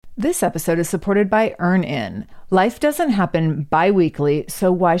This episode is supported by EarnIn. Life doesn't happen bi-weekly, so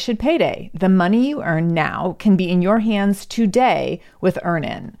why should payday? The money you earn now can be in your hands today with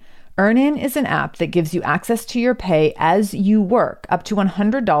EarnIn. EarnIn is an app that gives you access to your pay as you work, up to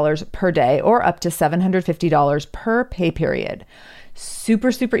 $100 per day or up to $750 per pay period.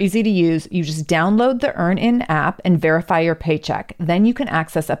 Super easy to use. You just download the EarnIn app and verify your paycheck. Then you can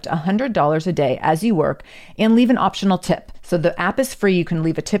access up to $100 a day as you work and leave an optional tip. So the app is free. You can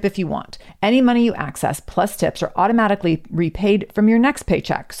leave a tip if you want. Any money you access plus tips are automatically repaid from your next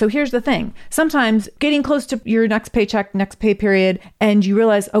paycheck. So here's the thing. Sometimes getting close to your next paycheck, next pay period, and you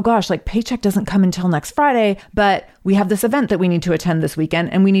realize, oh gosh, like paycheck doesn't come until next Friday, but we have this event that we need to attend this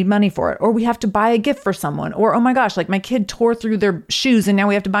weekend and we need money for it. Or we have to buy a gift for someone. Or, oh my gosh, like my kid tore through their shoes and now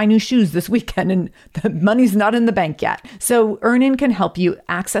we have to buy new shoes this weekend and the money's not in the bank yet. So EarnIn can help you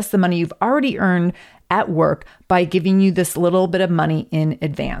access the money you've already earned at work by giving you this little bit of money in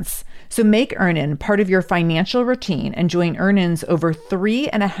advance. So make EarnIn part of your financial routine and join EarnIn's over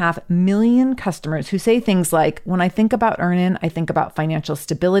 3.5 million customers who say things like, when I think about EarnIn, I think about financial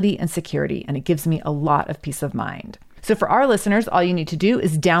stability and security, and it gives me a lot of peace of mind. So for our listeners, all you need to do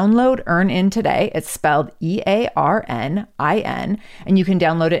is download EarnIn today. It's spelled EarnIn, and you can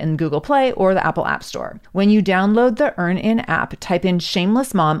download it in Google Play or the Apple App Store. When you download the EarnIn app, type in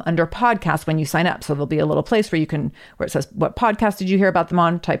Shameless Mom under podcast when you sign up. So there'll be a little place where it says, what podcast did you hear about them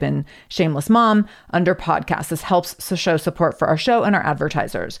on? Type in Shameless Mom under podcast. This helps to show support for our show and our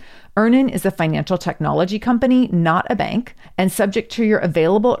advertisers. EarnIn is a financial technology company, not a bank, and subject to your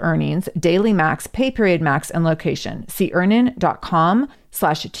available earnings, daily max, pay period max, and location. See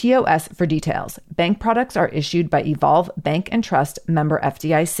earnin.com/TOS for details. Bank products are issued by Evolve Bank and Trust, member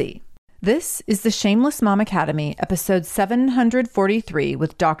FDIC. This is the Shameless Mom Academy, episode 743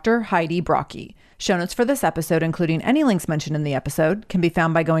 with Dr. Heidi Brocke. Show notes for this episode, including any links mentioned in the episode, can be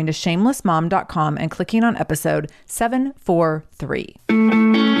found by going to shamelessmom.com and clicking on episode 743.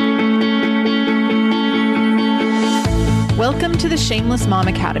 Welcome to the Shameless Mom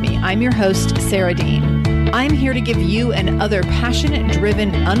Academy. I'm your host, Sarah Dean. I'm here to give you and other passionate,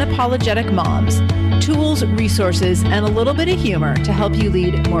 driven, unapologetic moms tools, resources, and a little bit of humor to help you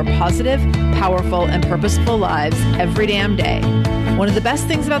lead more positive, powerful, and purposeful lives every damn day. One of the best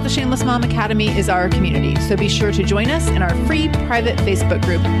things about the Shameless Mom Academy is our community, so be sure to join us in our free private Facebook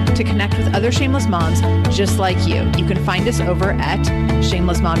group to connect with other shameless moms just like you. You can find us over at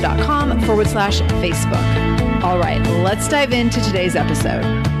shamelessmom.com/Facebook. All right, let's dive into today's episode.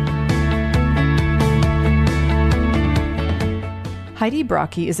 Heidi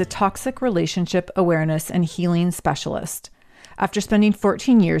Brocke is a toxic relationship awareness and healing specialist. After spending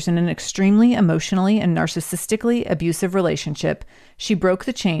 14 years in an extremely emotionally and narcissistically abusive relationship, she broke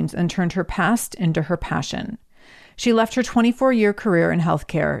the chains and turned her past into her passion. She left her 24-year career in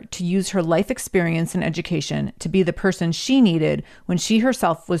healthcare to use her life experience and education to be the person she needed when she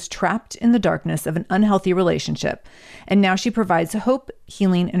herself was trapped in the darkness of an unhealthy relationship. And now she provides hope,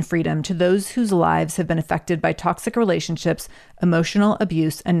 healing, and freedom to those whose lives have been affected by toxic relationships, emotional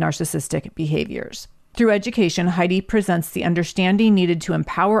abuse, and narcissistic behaviors. Through education, Heidi presents the understanding needed to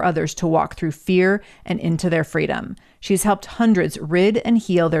empower others to walk through fear and into their freedom. She's helped hundreds rid and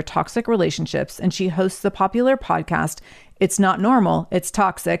heal their toxic relationships, and she hosts the popular podcast, It's Not Normal, It's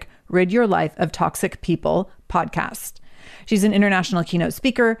Toxic, Rid Your Life of Toxic People podcast. She's an international keynote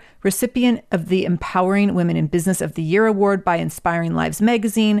speaker, recipient of the Empowering Women in Business of the Year Award by Inspiring Lives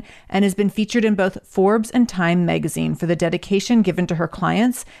magazine, and has been featured in both Forbes and Time magazine for the dedication given to her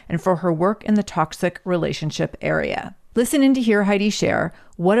clients and for her work in the toxic relationship area. Listen in to hear Heidi share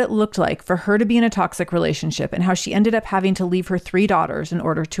what it looked like for her to be in a toxic relationship and how she ended up having to leave her 3 daughters in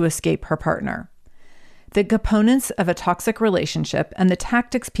order to escape her partner. The components of a toxic relationship and the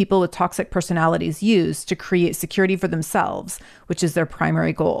tactics people with toxic personalities use to create security for themselves, which is their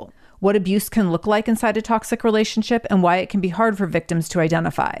primary goal. What abuse can look like inside a toxic relationship and why it can be hard for victims to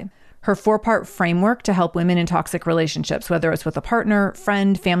identify. Her 4-part framework to help women in toxic relationships, whether it's with a partner,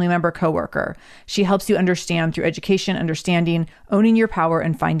 friend, family member, coworker. She helps you understand through education, understanding, owning your power,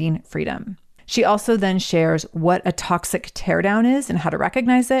 and finding freedom. She also then shares what a toxic teardown is and how to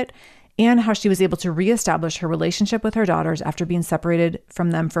recognize it, and how she was able to reestablish her relationship with her daughters after being separated from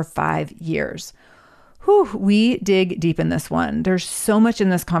them for 5 years. Whew, we dig deep in this one. There's so much in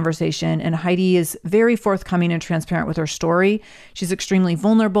this conversation, and Heidi is very forthcoming and transparent with her story. She's extremely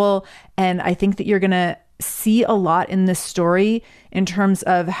vulnerable, and I think that you're going to see a lot in this story in terms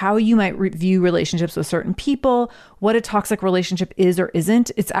of how you might view relationships with certain people, what a toxic relationship is or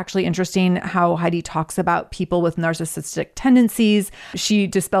isn't. It's actually interesting how Heidi talks about people with narcissistic tendencies. She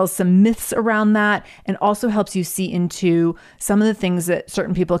dispels some myths around that and also helps you see into some of the things that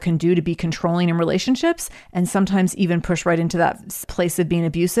certain people can do to be controlling in relationships and sometimes even push right into that place of being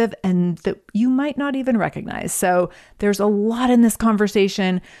abusive and that you might not even recognize. So there's a lot in this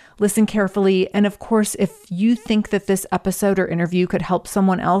conversation. Listen carefully. And of course, if you think that this episode or interview could help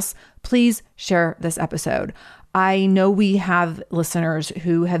someone else, please share this episode. I know we have listeners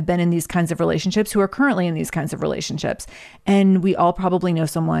who have been in these kinds of relationships, who are currently in these kinds of relationships. And we all probably know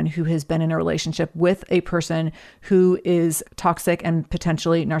someone who has been in a relationship with a person who is toxic and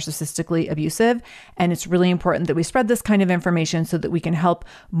potentially narcissistically abusive. And it's really important that we spread this kind of information so that we can help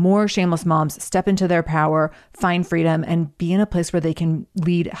more shameless moms step into their power, find freedom, and be in a place where they can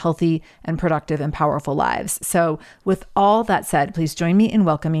lead healthy and productive and powerful lives. So with all that said, please join me in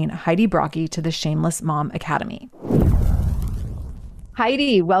welcoming Heidi Brocke to the Shameless Mom Academy.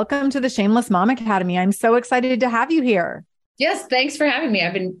 Heidi, welcome to the Shameless Mom Academy. I'm so excited to have you here. Yes, thanks for having me.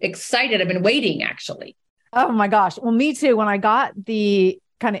 I've been excited. I've been waiting, actually. Oh my gosh. Well, me too. When I got the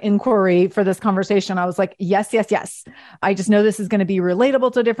kind of inquiry for this conversation, I was like, yes, yes, yes. I just know this is going to be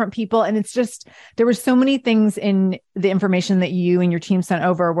relatable to different people. And it's just, there were so many things in the information that you and your team sent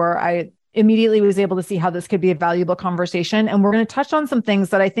over where I immediately was able to see how this could be a valuable conversation. And we're going to touch on some things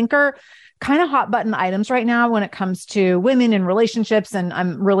that I think are kind of hot button items right now when it comes to women in relationships. And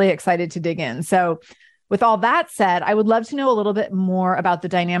I'm really excited to dig in. So with all that said, I would love to know a little bit more about the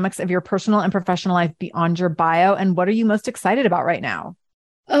dynamics of your personal and professional life beyond your bio. And what are you most excited about right now?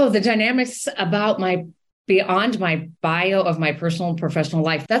 Oh, the dynamics about beyond my bio of my personal and professional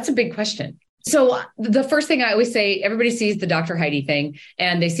life. That's a big question. So the first thing I always say, everybody sees the Dr. Heidi thing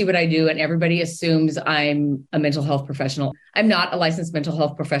and they see what I do and everybody assumes I'm a mental health professional. I'm not a licensed mental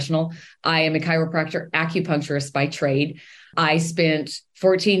health professional. I am a chiropractor, acupuncturist by trade. I spent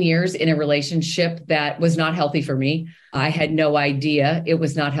 14 years in a relationship that was not healthy for me. I had no idea it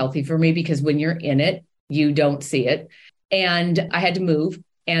was not healthy for me because when you're in it, you don't see it. And I had to move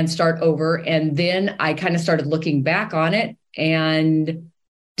and start over. And then I kind of started looking back on it and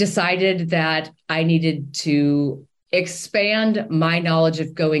decided that I needed to expand my knowledge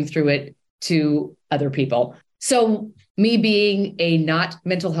of going through it to other people. So me being a not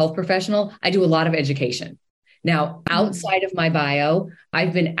mental health professional, I do a lot of education. Now, outside of my bio,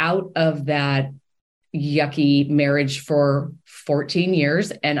 I've been out of that yucky marriage for 14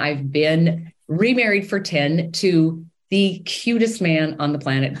 years, and I've been remarried for 10 to the cutest man on the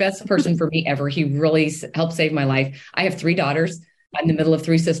planet, best person for me ever. He really helped save my life. I have 3 daughters. I'm the middle of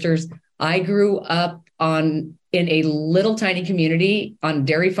 3 sisters. I grew up in a little tiny community on a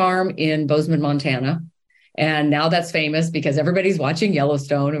dairy farm in Bozeman, Montana. And now that's famous because everybody's watching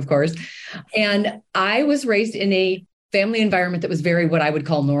Yellowstone, of course. And I was raised in a family environment that was very what I would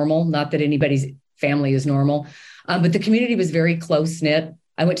call normal. Not that anybody's family is normal, but the community was very close knit.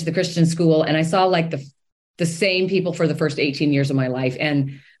 I went to the Christian school and I saw like the same people for the first 18 years of my life.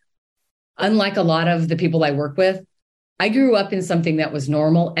 And unlike a lot of the people I work with, I grew up in something that was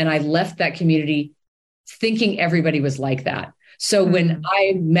normal and I left that community thinking everybody was like that. So when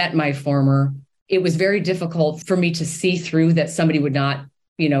I met my former, it was very difficult for me to see through that somebody would not,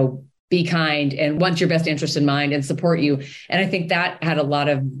 be kind and want your best interest in mind and support you. And I think that had a lot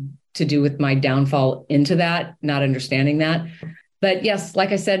to do with my downfall into that, not understanding that. But yes,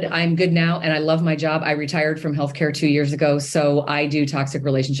 like I said, I'm good now and I love my job. I retired from healthcare 2 years ago. So I do toxic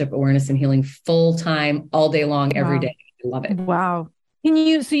relationship awareness and healing full time, all day long, every day. I love it. Wow.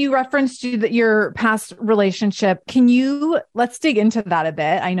 So you referenced your past relationship. Let's dig into that a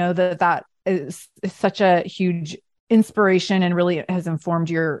bit. I know that is such a huge inspiration and really has informed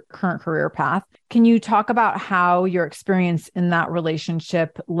your current career path. Can you talk about how your experience in that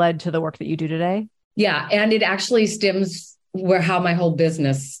relationship led to the work that you do today? Yeah. And it actually stems how my whole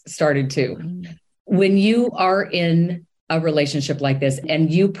business started too. When you are in a relationship like this,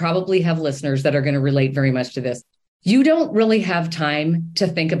 and you probably have listeners that are going to relate very much to this, you don't really have time to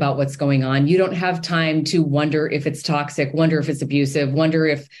think about what's going on. You don't have time to wonder if it's toxic, wonder if it's abusive, wonder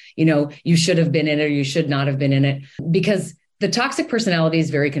if, you should have been in it or you should not have been in it, because the toxic personality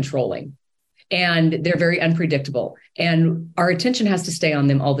is very controlling and they're very unpredictable and our attention has to stay on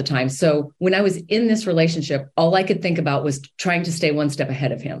them all the time. So when I was in this relationship, all I could think about was trying to stay one step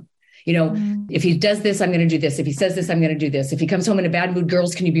ahead of him. If he does this, I'm going to do this. If he says this, I'm going to do this. If he comes home in a bad mood,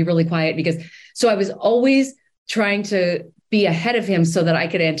 girls, can you be really quiet? So I was always trying to be ahead of him so that I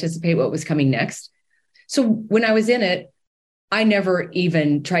could anticipate what was coming next. So when I was in it, I never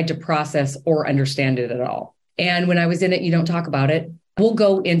even tried to process or understand it at all. And when I was in it, you don't talk about it. We'll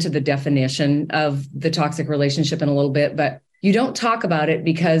go into the definition of the toxic relationship in a little bit, but you don't talk about it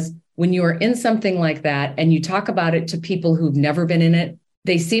because when you are in something like that and you talk about it to people who've never been in it,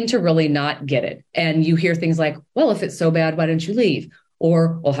 they seem to really not get it. And you hear things like, well, if it's so bad, why don't you leave?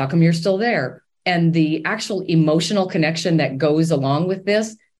 Or, well, how come you're still there? And the actual emotional connection that goes along with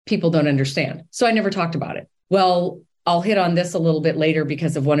this, people don't understand. So I never talked about it. Well, I'll hit on this a little bit later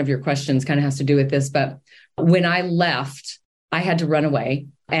because of one of your questions kind of has to do with this. But when I left, I had to run away,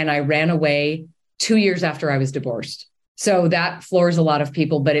 and I ran away 2 years after I was divorced. So that floors a lot of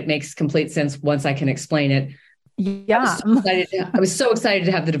people, but it makes complete sense once I can explain it. Yeah. I was so excited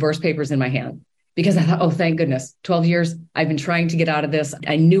to have the divorce papers in my hand because I thought, oh, thank goodness, 12 years. I've been trying to get out of this.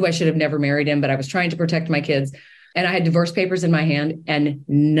 I knew I should have never married him, but I was trying to protect my kids. And I had divorce papers in my hand and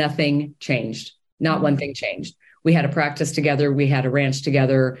nothing changed. Not one thing changed. We had a practice together. We had a ranch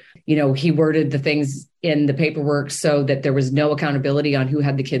together. You know, he worded the things in the paperwork so that there was no accountability on who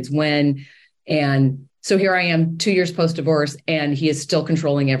had the kids when. And so here I am 2 years post-divorce, and he is still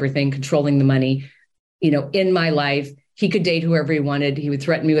controlling everything, controlling the money, you know, in my life. He could date whoever he wanted. He would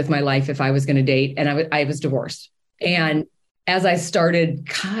threaten me with my life if I was going to date. And I was divorced. And as I started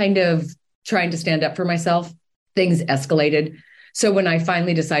kind of trying to stand up for myself, things escalated. So when I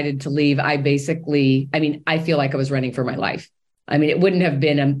finally decided to leave, I feel like I was running for my life. I mean, it wouldn't have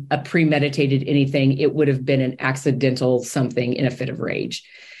been a premeditated anything. It would have been an accidental something in a fit of rage.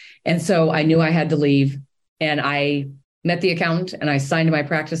 And so I knew I had to leave, and I met the accountant, and I signed my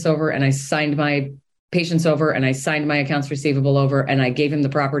practice over, and I signed my patients over, and I signed my accounts receivable over, and I gave him the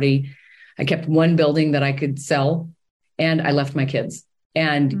property. I kept one building that I could sell, and I left my kids,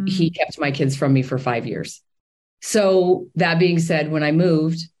 and he kept my kids from me for 5 years. So that being said, when I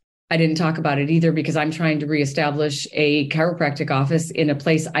moved, I didn't talk about it either because I'm trying to reestablish a chiropractic office in a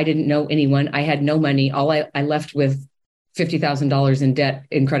place I didn't know anyone. I had no money. All I left with $50,000 in debt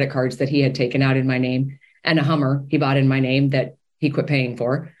in credit cards that he had taken out in my name, and a Hummer he bought in my name that he quit paying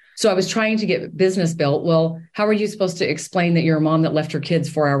for. So I was trying to get business built. Well, how are you supposed to explain that you're a mom that left her kids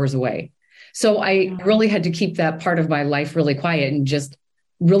 4 hours away? So I really had to keep that part of my life really quiet and just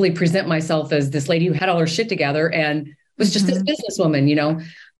really present myself as this lady who had all her shit together and was just this businesswoman, you know.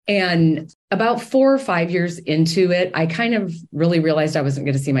 And about 4 or 5 years into it, I kind of really realized I wasn't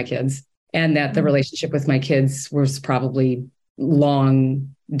going to see my kids, and that the relationship with my kids was probably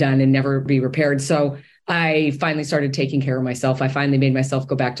long done and never be repaired. So I finally started taking care of myself. I finally made myself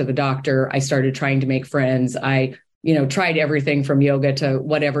go back to the doctor. I started trying to make friends. I, tried everything from yoga to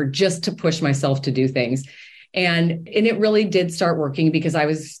whatever, just to push myself to do things. And it really did start working because I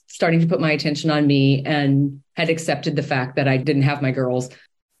was starting to put my attention on me and had accepted the fact that I didn't have my girls.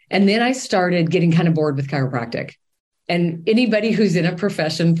 And then I started getting kind of bored with chiropractic. And anybody who's in a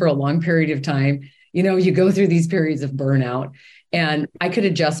profession for a long period of time, you go through these periods of burnout. And I could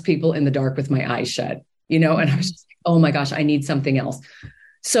adjust people in the dark with my eyes shut, and I was just like, oh my gosh, I need something else.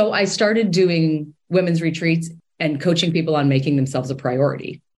 So I started doing women's retreats and coaching people on making themselves a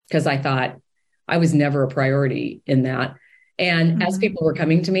priority, because I thought I was never a priority in that. And as people were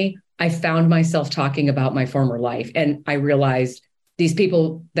coming to me, I found myself talking about my former life. And I realized these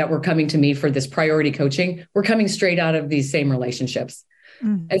people that were coming to me for this priority coaching were coming straight out of these same relationships.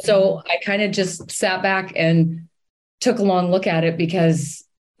 And so I kind of just sat back and took a long look at it, because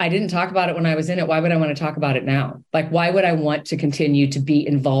I didn't talk about it when I was in it. Why would I want to talk about it now? Like, why would I want to continue to be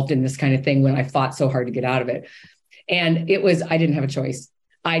involved in this kind of thing when I fought so hard to get out of it? And I didn't have a choice.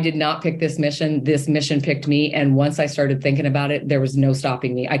 I did not pick this mission. This mission picked me. And once I started thinking about it, there was no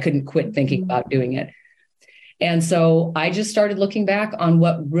stopping me. I couldn't quit thinking about doing it. And so I just started looking back on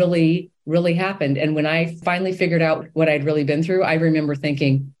what really, really happened. And when I finally figured out what I'd really been through, I remember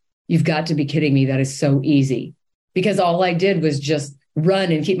thinking, you've got to be kidding me. That is so easy. Because all I did was just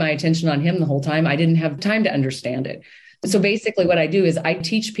run and keep my attention on him the whole time. I didn't have time to understand it. So basically what I do is I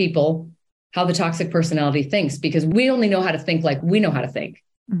teach people how the toxic personality thinks, because we only know how to think like we know how to think,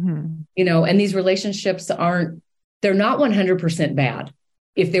 and these relationships they're not 100% bad.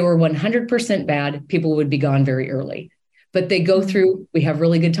 If they were 100% bad, people would be gone very early. But they go through, we have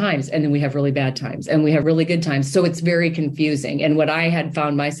really good times, and then we have really bad times, and we have really good times. So it's very confusing. And what I had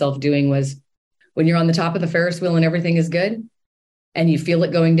found myself doing was, when you're on the top of the Ferris wheel and everything is good and you feel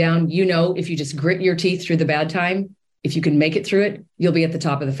it going down, if you just grit your teeth through the bad time, if you can make it through it, you'll be at the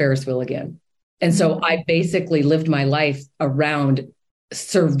top of the Ferris wheel again. And so I basically lived my life around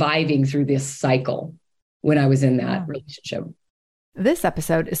surviving through this cycle when I was in that relationship. This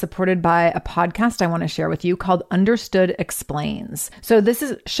episode is supported by a podcast I want to share with you called Understood Explains. So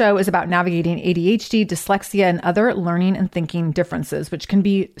this show is about navigating ADHD, dyslexia, and other learning and thinking differences, which can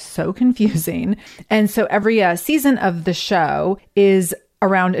be so confusing. And so every season of the show is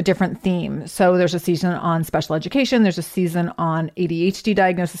around a different theme. So there's a season on special education, there's a season on ADHD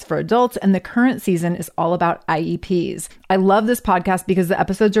diagnosis for adults, and the current season is all about IEPs. I love this podcast because the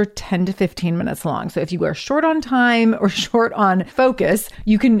episodes are 10 to 15 minutes long. So if you are short on time or short on focus,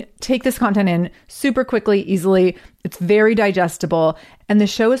 you can take this content in super quickly, easily. It's very digestible. And the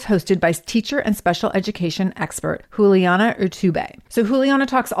show is hosted by teacher and special education expert Juliana Urtube. So Juliana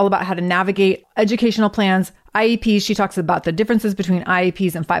talks all about how to navigate educational plans, IEPs. She talks about the differences between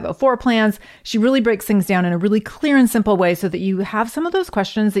IEPs and 504 plans. She really breaks things down in a really clear and simple way so that you have some of those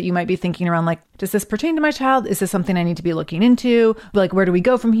questions that you might be thinking around, like, does this pertain to my child? Is this something I need to be looking into? Like, where do we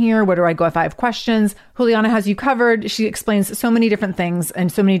go from here? Where do I go if I have questions? Juliana has you covered. She explains so many different things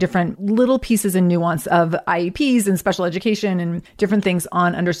and so many different little pieces and nuance of IEPs and special education and different things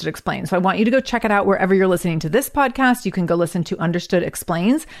on Understood Explains. So I want you to go check it out wherever you're listening to this podcast. You can go listen to Understood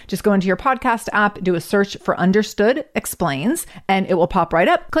Explains. Just go into your podcast app, do a search for Understood Explains, and it will pop right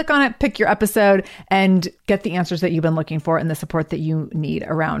up. Click on it, pick your episode, and get the answers that you've been looking for and the support that you need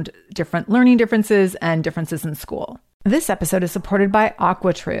around different learning differences and differences in school. This episode is supported by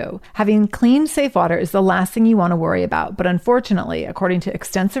AquaTrue. Having clean, safe water is the last thing you want to worry about. But unfortunately, according to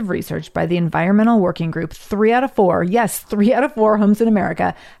extensive research by the Environmental Working Group, 3 out of 4 homes in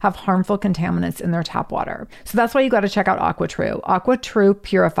America have harmful contaminants in their tap water. So that's why you got to check out AquaTrue. AquaTrue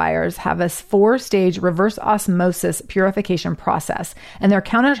purifiers have a 4-stage reverse osmosis purification process. And their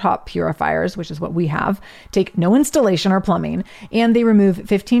countertop purifiers, which is what we have, take no installation or plumbing, and they remove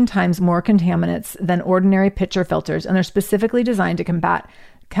 15 times more contaminants than ordinary pitcher filters. And they're specifically designed to combat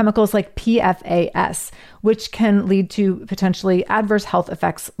chemicals like PFAS, which can lead to potentially adverse health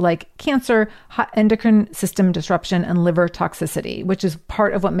effects like cancer, endocrine system disruption, and liver toxicity, which is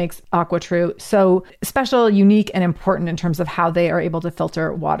part of what makes AquaTrue so special, unique, and important in terms of how they are able to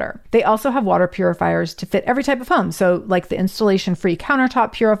filter water. They also have water purifiers to fit every type of home. So like the installation-free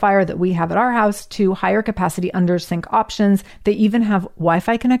countertop purifier that we have at our house to higher capacity under sink options. They even have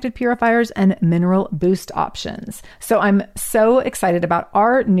Wi-Fi connected purifiers and mineral boost options. So I'm so excited about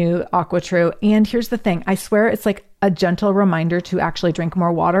our new AquaTrue. And here's the thing. I swear it's like a gentle reminder to actually drink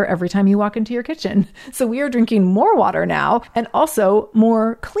more water every time you walk into your kitchen. So we are drinking more water now and also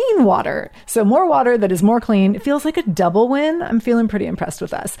more clean water. So more water that is more clean. It feels like a double win. I'm feeling pretty impressed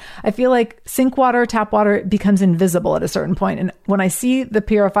with us. I feel like sink water, tap water becomes invisible at a certain point. And when I see the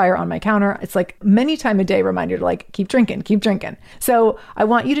purifier on my counter, it's like many times a day reminder to like, keep drinking, keep drinking. So I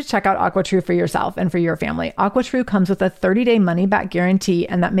want you to check out AquaTrue for yourself and for your family. AquaTrue comes with a 30-day money-back guarantee,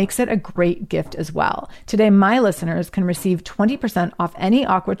 and that makes it a great gift as well. Today, my listeners can receive 20% off any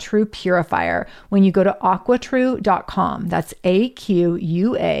AquaTrue purifier when you go to aquatrue.com. That's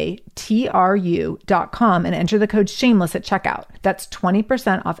AQUATRU.com and enter the code shameless at checkout. That's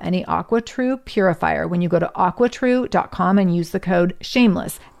 20% off any AquaTrue purifier when you go to aquatrue.com and use the code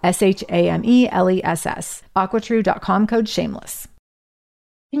shameless, SHAMELESS. aquatrue.com, code shameless.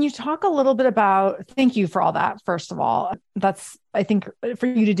 Can you talk a little bit about, thank you for all that, first of all. That's, I think, for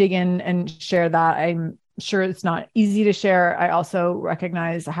you to dig in and share that. I'm sure it's not easy to share. I also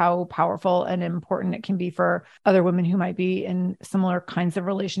recognize how powerful and important it can be for other women who might be in similar kinds of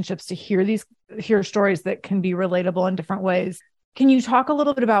relationships to hear stories that can be relatable in different ways. Can you talk a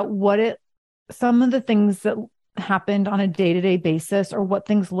little bit about some of the things that happened on a day-to-day basis, or what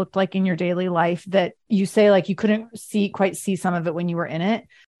things looked like in your daily life that you say like you couldn't quite see some of it when you were in it?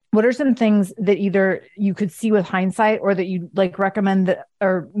 What are some things that either you could see with hindsight or that you like recommend that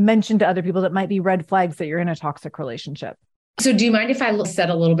or mention to other people that might be red flags that you're in a toxic relationship? So do you mind if I set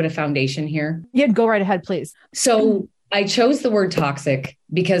a little bit of foundation here? Yeah, go right ahead, please. So I chose the word toxic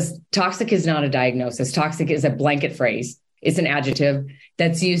because toxic is not a diagnosis. Toxic is a blanket phrase. It's an adjective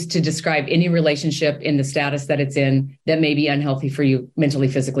that's used to describe any relationship in the status that it's in that may be unhealthy for you mentally,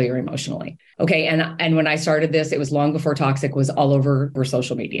 physically, or emotionally. Okay. And when I started this, it was long before toxic was all over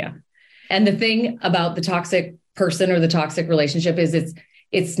social media. And the thing about the toxic person or the toxic relationship is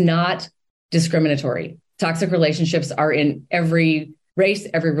it's not discriminatory. Toxic relationships are in every race,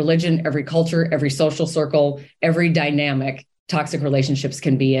 every religion, every culture, every social circle, every dynamic toxic relationships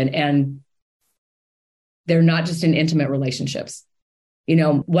can be in. And they're not just in intimate relationships. You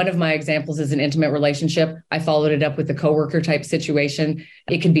know, one of my examples is an intimate relationship. I followed it up with a coworker type situation.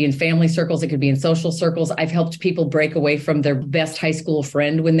 It could be in family circles. It could be in social circles. I've helped people break away from their best high school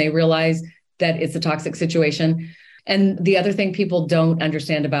friend when they realize that it's a toxic situation. And the other thing people don't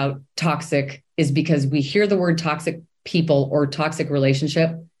understand about toxic is because we hear the word toxic people or toxic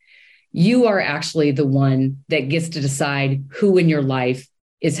relationship, you are actually the one that gets to decide who in your life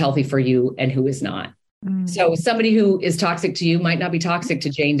is healthy for you and who is not. So somebody who is toxic to you might not be toxic to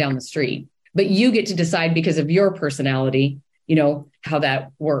Jane down the street, but you get to decide because of your personality, how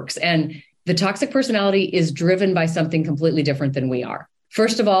that works. And the toxic personality is driven by something completely different than we are.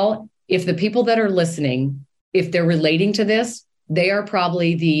 First of all, if the people that are listening, if they're relating to this, they are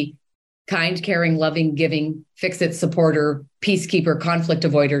probably the kind, caring, loving, giving, fix-it supporter, peacekeeper, conflict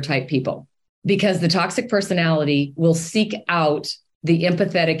avoider type people. Because the toxic personality will seek out the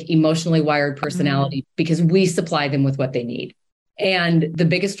empathetic, emotionally wired personality because we supply them with what they need. And the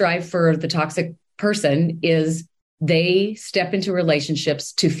biggest drive for the toxic person is they step into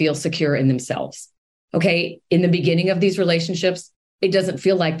relationships to feel secure in themselves. Okay, in the beginning of these relationships, it doesn't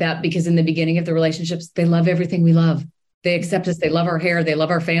feel like that because in the beginning of the relationships, they love everything we love. They accept us. They love our hair. They love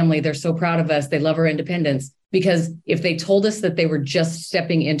our family. They're so proud of us. They love our independence. Because if they told us that they were just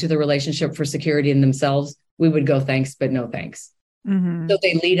stepping into the relationship for security in themselves, we would go, thanks, but no thanks. So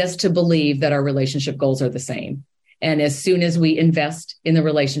they lead us to believe that our relationship goals are the same. And as soon as we invest in the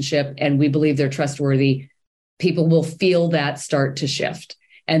relationship and we believe they're trustworthy, people will feel that start to shift.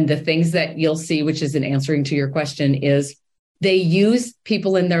 And the things that you'll see, which is an answering to your question, is they use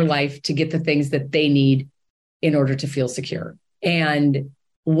people in their life to get the things that they need in order to feel secure. And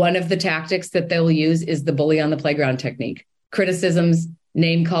one of the tactics that they'll use is the bully on the playground technique. Criticisms,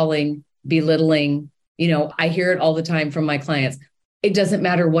 name calling, belittling. I hear it all the time from my clients. It doesn't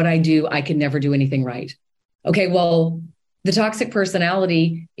matter what I do. I can never do anything right. Okay, well, the toxic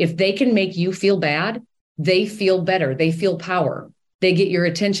personality, if they can make you feel bad, they feel better. They feel power. They get your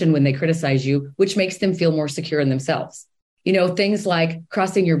attention when they criticize you, which makes them feel more secure in themselves. Things like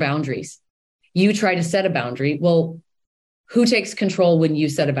crossing your boundaries. You try to set a boundary. Well, who takes control when you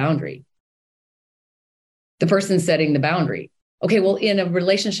set a boundary? The person setting the boundary. Okay, well, in a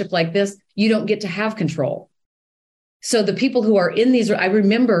relationship like this, you don't get to have control. So the people who are in these, I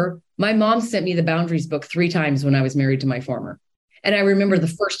remember my mom sent me the boundaries book 3 times when I was married to my former. And I remember the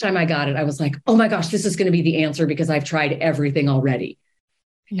first time I got it, I was like, oh my gosh, this is going to be the answer because I've tried everything already.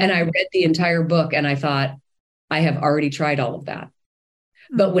 Yeah. And I read the entire book and I thought, I have already tried all of that.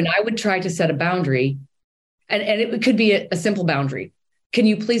 But when I would try to set a boundary, and it could be a simple boundary. Can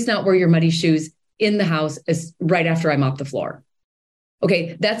you please not wear your muddy shoes in the house right after I mop the floor?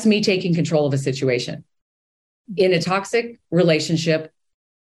 Okay, that's me taking control of a situation. In a toxic relationship,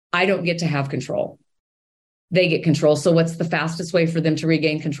 I don't get to have control. They get control. So what's the fastest way for them to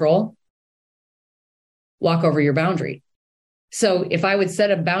regain control? Walk over your boundary. So if I would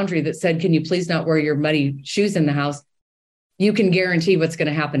set a boundary that said, can you please not wear your muddy shoes in the house? You can guarantee what's going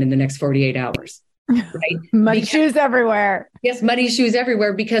to happen in the next 48 hours. Right? Muddy shoes everywhere. Yes, muddy shoes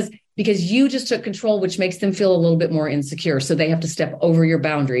everywhere because you just took control, which makes them feel a little bit more insecure. So they have to step over your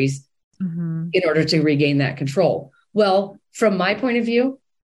boundaries in order to regain that control. Well, from my point of view,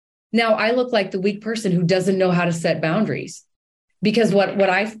 now I look like the weak person who doesn't know how to set boundaries. Because what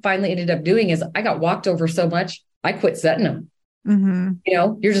I finally ended up doing is I got walked over so much, I quit setting them.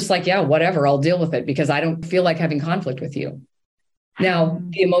 You're just like, yeah, whatever, I'll deal with it because I don't feel like having conflict with you. Now,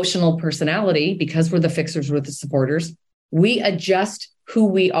 the emotional personality, because we're the fixers, we're the supporters, we adjust who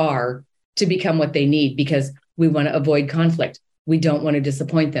we are to become what they need because we want to avoid conflict. We don't want to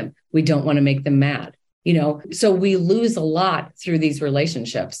disappoint them. We don't want to make them mad. So we lose a lot through these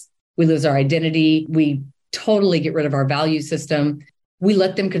relationships. We lose our identity. We totally get rid of our value system. We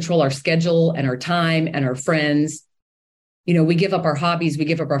let them control our schedule and our time and our friends. We give up our hobbies. We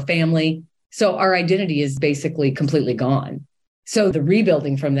give up our family. So our identity is basically completely gone. So the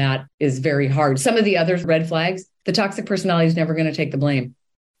rebuilding from that is very hard. Some of the other red flags, the toxic personality is never going to take the blame.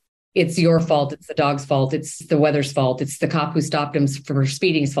 It's your fault. It's the dog's fault. It's the weather's fault. It's the cop who stopped him for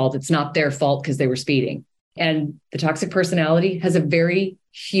speeding's fault. It's not their fault because they were speeding. And the toxic personality has a very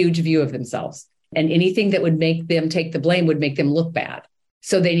huge view of themselves. And anything that would make them take the blame would make them look bad.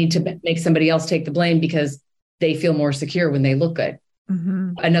 So they need to make somebody else take the blame because they feel more secure when they look good.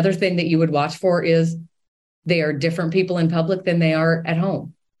 Another thing that you would watch for is they are different people in public than they are at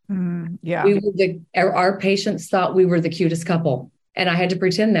home. Yeah. Our patients thought we were the cutest couple. And I had to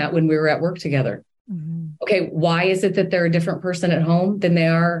pretend that when we were at work together. Okay, why is it that they're a different person at home than they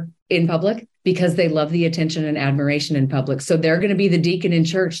are in public? Because they love the attention and admiration in public. So they're going to be the deacon in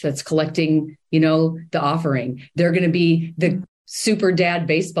church that's collecting, the offering. They're going to be the super dad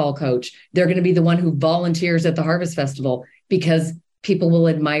baseball coach. They're going to be the one who volunteers at the Harvest Festival because people will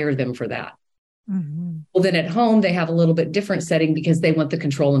admire them for that. Well, then at home, they have a little bit different setting because they want the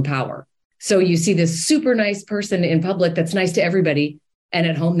control and power. So you see this super nice person in public that's nice to everybody. And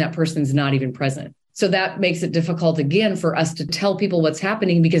at home, that person's not even present. So that makes it difficult again for us to tell people what's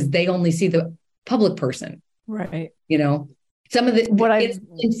happening because they only see the public person. Right. Some of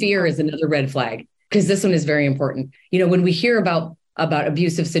the fear is another red flag, because this one is very important. When we hear about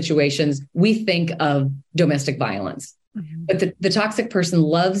abusive situations, we think of domestic violence. Mm-hmm. But the toxic person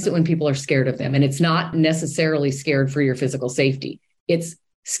loves it when people are scared of them. And it's not necessarily scared for your physical safety. It's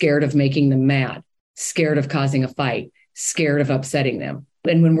scared of making them mad, scared of causing a fight, scared of upsetting them.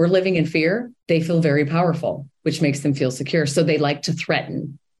 And when we're living in fear, they feel very powerful, which makes them feel secure. So they like to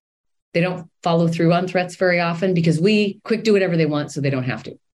threaten. They don't follow through on threats very often because we quick do whatever they want so they don't have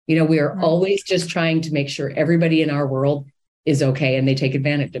to. We are always just trying to make sure everybody in our world is okay, and they take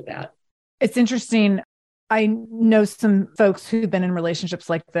advantage of that. It's interesting. I know some folks who've been in relationships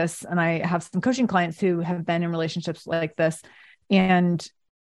like this, and I have some coaching clients who have been in relationships like this, and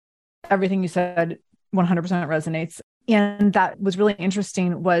everything you said 100% resonates. And that was really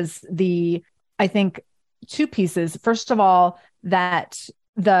interesting was I think, two pieces. First of all, that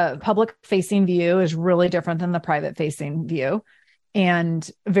the public facing view is really different than the private facing view. And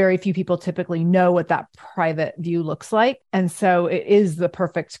very few people typically know what that private view looks like. And so it is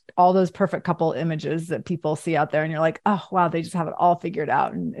all those perfect couple images that people see out there. And you're like, oh, wow, they just have it all figured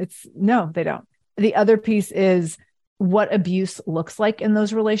out. And no, they don't. The other piece is what abuse looks like in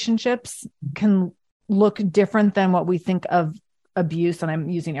those relationships can look different than what we think of abuse. And I'm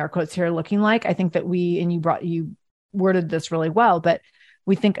using air quotes here, looking like. I think that you worded this really well, but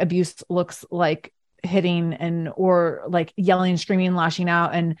we think abuse looks like hitting or like yelling, screaming, lashing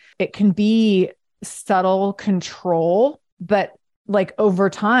out. And it can be subtle control, but like over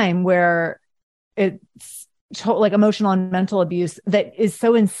time where it's like emotional and mental abuse that is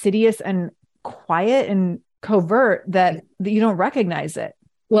so insidious and quiet and covert that you don't recognize it.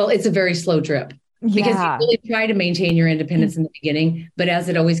 Well, it's a very slow drip. Because you really try to maintain your independence in the beginning, but as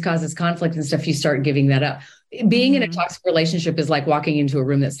it always causes conflict and stuff, you start giving that up. Being in a toxic relationship is like walking into a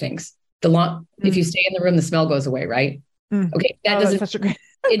room that stinks. If you stay in the room, the smell goes away, right? Okay,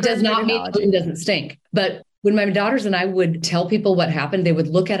 it does not mean the room doesn't stink. But when my daughters and I would tell people what happened, they would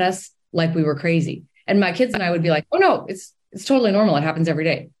look at us like we were crazy. And my kids and I would be like, oh no, it's totally normal. It happens every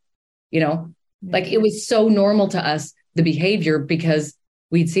day. Like it was so normal to us, the behavior, because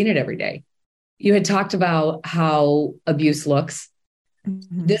we'd seen it every day. You had talked about how abuse looks.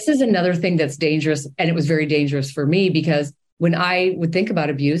 Mm-hmm. This is another thing that's dangerous. And it was very dangerous for me because when I would think about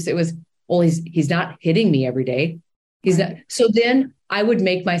abuse, it was, well, he's not hitting me every day. He's not. So then I would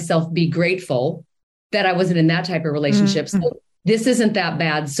make myself be grateful that I wasn't in that type of relationship. Mm-hmm. So this isn't that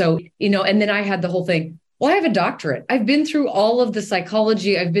bad. So, and then I had the whole thing. Well, I have a doctorate. I've been through all of the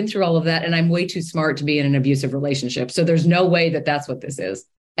psychology. I've been through all of that. And I'm way too smart to be in an abusive relationship. So there's no way that that's what this is.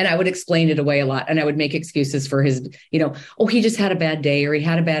 And I would explain it away a lot. And I would make excuses for his, he just had a bad day, or he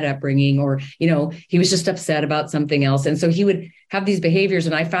had a bad upbringing, or, he was just upset about something else. And so he would have these behaviors.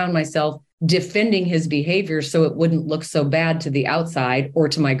 And I found myself defending his behavior so it wouldn't look so bad to the outside or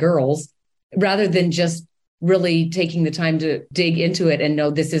to my girls, rather than just really taking the time to dig into it and know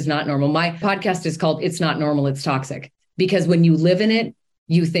this is not normal. My podcast is called It's Not Normal, It's Toxic, because when you live in it,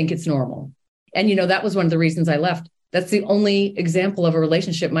 you think it's normal. And, that was one of the reasons I left. That's the only example of a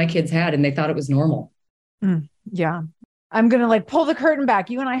relationship my kids had, and they thought it was normal. Yeah. I'm going to pull the curtain back.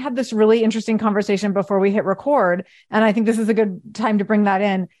 You and I had this really interesting conversation before we hit record, and I think this is a good time to bring that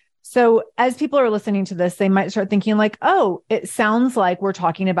in. So as people are listening to this, they might start thinking oh, it sounds like we're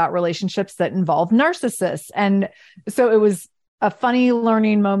talking about relationships that involve narcissists. And so it was a funny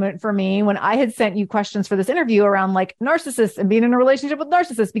learning moment for me when I had sent you questions for this interview around narcissists and being in a relationship with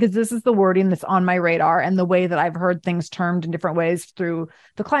narcissists, because this is the wording that's on my radar and the way that I've heard things termed in different ways through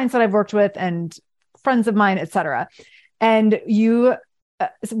the clients that I've worked with and friends of mine, et cetera. And you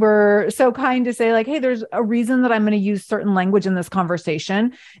were so kind to say hey, there's a reason that I'm going to use certain language in this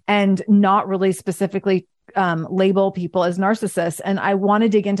conversation and not really specifically label people as narcissists. And I want to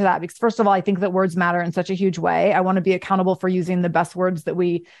dig into that because, first of all, I think that words matter in such a huge way. I want to be accountable for using the best words that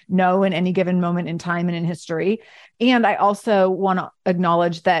we know in any given moment in time and in history. And I also want to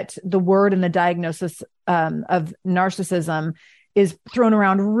acknowledge that the word and the diagnosis of narcissism is thrown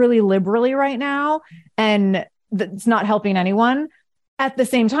around really liberally right now, and it's not helping anyone. At the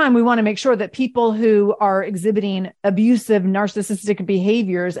same time, we want to make sure that people who are exhibiting abusive, narcissistic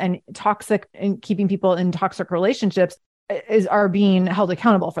behaviors and toxic and keeping people in toxic relationships are being held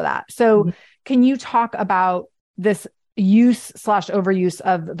accountable for that. So Can you talk about this use/overuse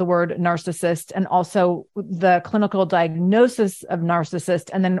of the word narcissist, and also the clinical diagnosis of narcissist,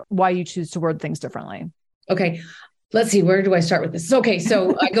 and then why you choose to word things differently? Okay. Let's see, where do I start with this? Okay.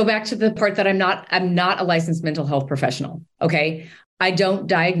 So I go back to the part that I'm not a licensed mental health professional. Okay. I don't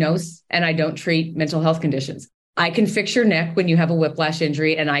diagnose and I don't treat mental health conditions. I can fix your neck when you have a whiplash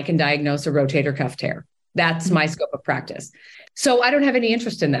injury, and I can diagnose a rotator cuff tear. That's my scope of practice. So I don't have any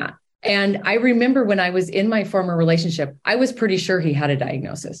interest in that. And I remember when I was in my former relationship, I was pretty sure he had a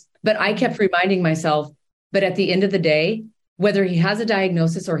diagnosis, but I kept reminding myself, but at the end of the day, whether he has a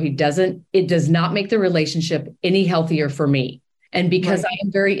diagnosis or he doesn't, it does not make the relationship any healthier for me. And because I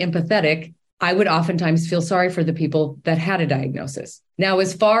am very empathetic, I would oftentimes feel sorry for the people that had a diagnosis. Now,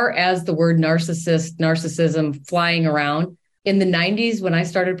 as far as the word narcissism flying around, in the 90s, when I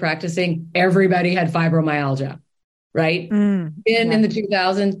started practicing, everybody had fibromyalgia, right? In the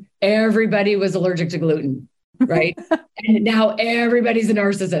 2000s, everybody was allergic to gluten, right? And now everybody's a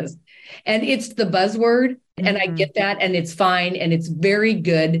narcissist. And it's the buzzword. And I get that. And it's fine. And it's very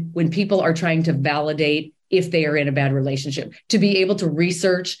good when people are trying to validate if they are in a bad relationship. To be able to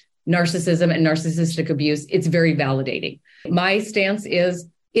research narcissism and narcissistic abuse, it's very validating. My stance is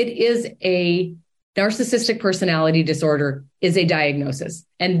it is a narcissistic personality disorder is a diagnosis,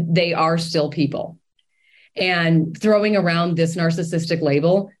 and they are still people. And throwing around this narcissistic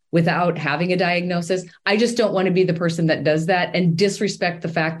label without having a diagnosis, I just don't want to be the person that does that and disrespect the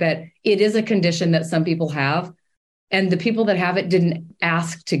fact that it is a condition that some people have, and the people that have it didn't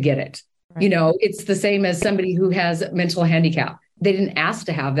ask to get it. Right. You know, it's the same as somebody who has mental handicap. They didn't ask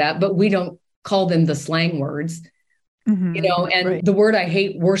to have that, but we don't call them the slang words. You know, and the word I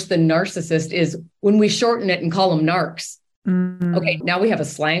hate worse than narcissist is when we shorten it and call them narcs. Okay, now we have a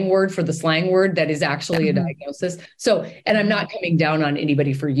slang word for the slang word that is actually a diagnosis. So, and I'm not coming down on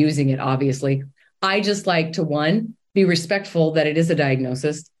anybody for using it, obviously. I just like to, one, be respectful that it is a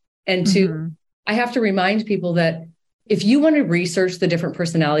diagnosis. And two, I have to remind people that if you want to research the different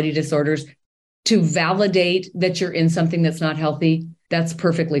personality disorders to validate that you're in something that's not healthy, that's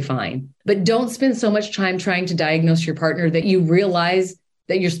perfectly fine. But don't spend so much time trying to diagnose your partner that you realize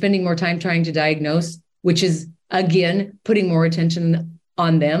that you're spending more time trying to diagnose, which is, again, putting more attention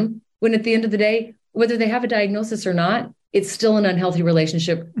on them. When at the end of the day, whether they have a diagnosis or not, it's still an unhealthy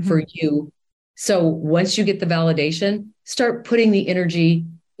relationship for you. So once you get the validation, start putting the energy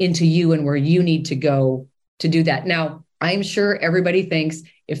into you and where you need to go to do that. Now, I'm sure everybody thinks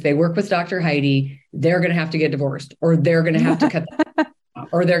if they work with Dr. Heidi, they're going to have to get divorced, or they're going to have to cut that out,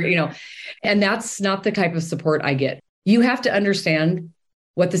 or they're, you know, and that's not the type of support I get. You have to understand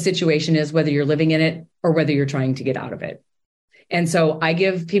what the situation is, whether you're living in it or whether you're trying to get out of it. And so I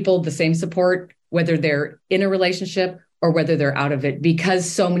give people the same support, whether they're in a relationship or whether they're out of it, because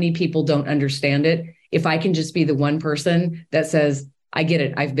so many people don't understand it. If I can just be the one person that says, I get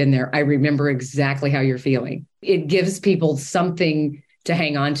it, I've been there, I remember exactly how you're feeling, it gives people something to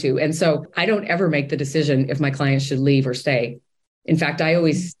hang on to. And so I don't ever make the decision if my clients should leave or stay. In fact, I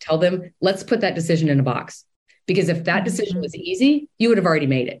always tell them, let's put that decision in a box. Because if that decision was easy, you would have already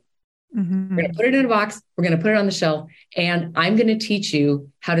made it. We're going to put it in a box. We're going to put it on the shelf. And I'm going to teach you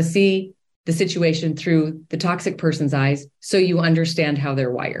how to see the situation through the toxic person's eyes so you understand how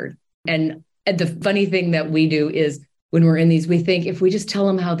they're wired. And the funny thing that we do is when we're in these, we think if we just tell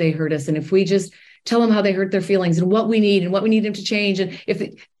them how they hurt us, and if we just tell them how they hurt their feelings and what we need them to change, and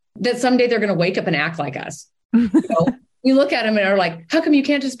that someday they're going to wake up and act like us. You know? We look at them and are like, how come you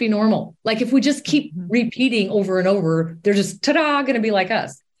can't just be normal? Like if we just keep repeating over and over, they're just going to be like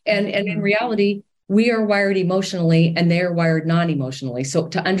us. And in reality, we are wired emotionally and they're wired non-emotionally. So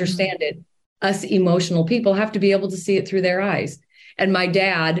to understand it, us emotional people have to be able to see it through their eyes. And my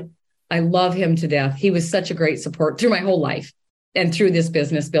dad, I love him to death. He was such a great support through my whole life and through this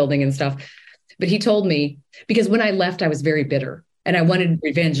business building and stuff. But he told me, because when I left, I was very bitter. And I wanted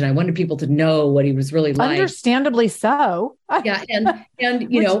revenge, and I wanted people to know what he was really like. Understandably so. Yeah.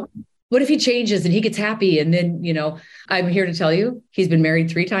 And you know, what if he changes and he gets happy? And then, you know, I'm here to tell you, he's been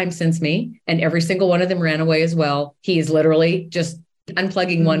married 3 times since me, and every single one of them ran away as well. He is literally just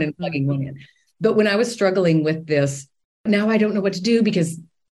unplugging one and plugging one in. But when I was struggling with this, now I don't know what to do because,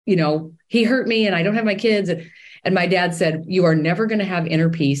 you know, he hurt me and I don't have my kids. And my dad said, you are never going to have inner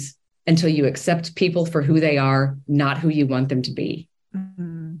peace until you accept people for who they are, not who you want them to be.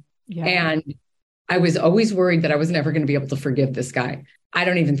 Yeah. And I was always worried that I was never going to be able to forgive this guy. I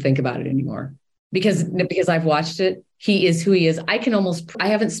don't even think about it anymore because I've watched it. He is who he is. I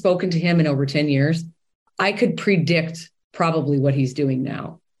haven't spoken to him in over 10 years. I could predict probably what he's doing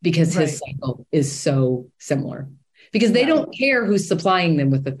now because his cycle is so similar, because they don't care who's supplying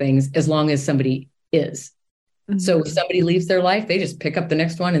them with the things as long as somebody is. So if somebody leaves their life, they just pick up the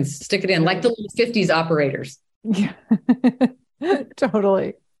next one and stick it in, like the little 50s operators. Yeah,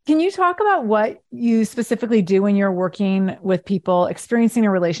 totally. Can you talk about what you specifically do when you're working with people experiencing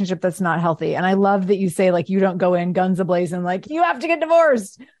a relationship that's not healthy? And I love that you say, like, you don't go in guns ablazing, like, you have to get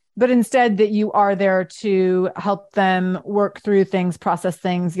divorced, but instead that you are there to help them work through things, process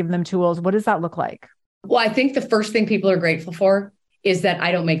things, give them tools. What does that look like? Well, I think the first thing people are grateful for is that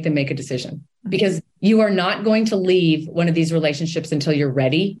I don't make them make a decision, because you are not going to leave one of these relationships until you're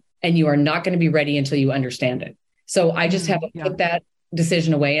ready, and you are not going to be ready until you understand it. So I just have to put that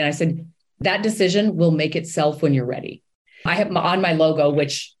decision away. And I said, that decision will make itself when you're ready. I have on my logo,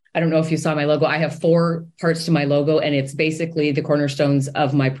 which I don't know if you saw my logo, I have 4 parts to my logo, and it's basically the cornerstones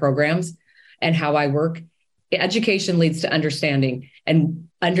of my programs and how I work. Education leads to understanding, and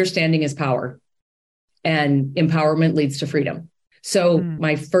understanding is power, and empowerment leads to freedom. So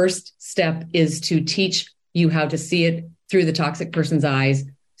my first step is to teach you how to see it through the toxic person's eyes,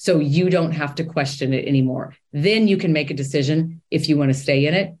 so you don't have to question it anymore. Then you can make a decision if you want to stay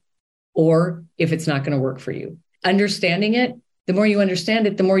in it or if it's not going to work for you. Understanding it, the more you understand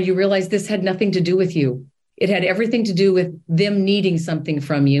it, the more you realize this had nothing to do with you. It had everything to do with them needing something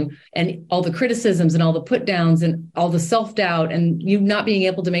from you, and all the criticisms and all the put downs and all the self-doubt and you not being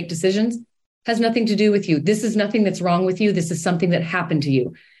able to make decisions has nothing to do with you. This is nothing that's wrong with you. This is something that happened to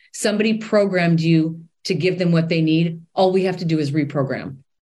you. Somebody programmed you to give them what they need. All we have to do is reprogram.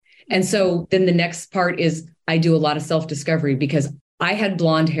 And so then the next part is I do a lot of self-discovery, because I had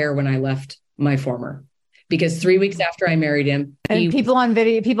blonde hair when I left my former, because 3 weeks after I married him. And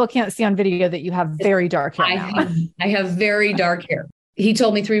people can't see on video that you have very dark hair now. I have very dark hair. He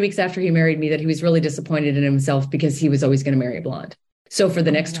told me 3 weeks after he married me that he was really disappointed in himself because he was always going to marry a blonde. So for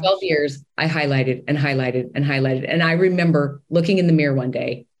the next 12 years, I highlighted and highlighted and highlighted. And I remember looking in the mirror one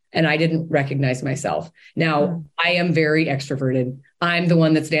day and I didn't recognize myself. Now, I am very extroverted. I'm the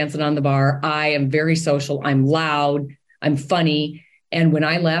one that's dancing on the bar. I am very social. I'm loud. I'm funny. And when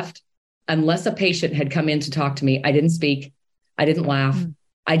I left, unless a patient had come in to talk to me, I didn't speak. I didn't laugh.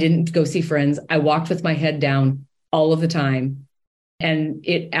 I didn't go see friends. I walked with my head down all of the time. And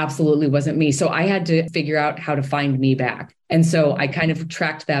it absolutely wasn't me. So I had to figure out how to find me back. And so I kind of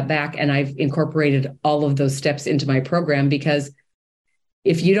tracked that back, and I've incorporated all of those steps into my program, because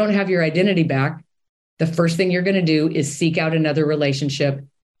if you don't have your identity back, the first thing you're going to do is seek out another relationship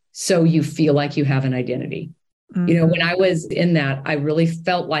so you feel like you have an identity. You know, when I was in that, I really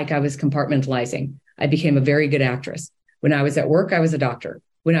felt like I was compartmentalizing. I became a very good actress. When I was at work, I was a doctor.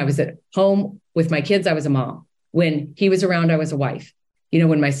 When I was at home with my kids, I was a mom. When he was around, I was a wife. You know,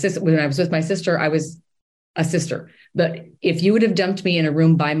 when I was with my sister, I was a sister. But if you would have dumped me in a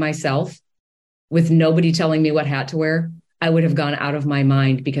room by myself with nobody telling me what hat to wear, I would have gone out of my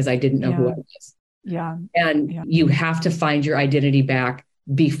mind, because I didn't know who I was. And you have to find your identity back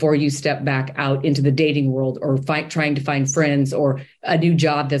before you step back out into the dating world, or trying to find friends or a new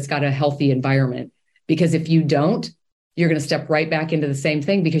job that's got a healthy environment. Because if you don't, you're going to step right back into the same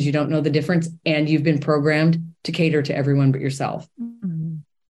thing, because you don't know the difference, and you've been programmed to cater to everyone but yourself.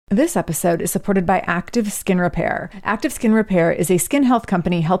 This episode is supported by Active Skin Repair. Active Skin Repair is a skin health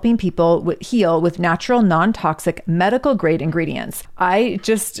company helping people heal with natural, non-toxic, medical-grade ingredients. I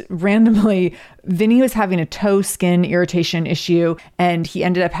just randomly, Vinny was having a toe skin irritation issue, and he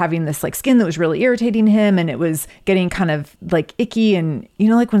ended up having this like skin that was really irritating him, and it was getting kind of like icky, and you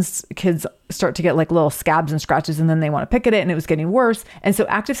know, like when kids start to get like little scabs and scratches and then they want to pick at it, and it was getting worse. And so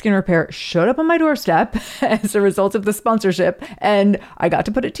Active Skin Repair showed up on my doorstep as a result of the sponsorship, and I got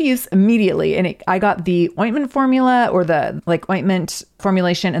to put it to use immediately. And I got the ointment formula, or the like ointment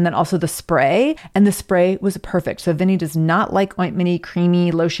formulation, and then also the spray, and the spray was perfect. So Vinny does not like ointmenty,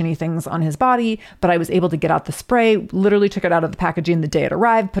 creamy, lotiony things on his body, but I was able to get out the spray, literally took it out of the packaging the day it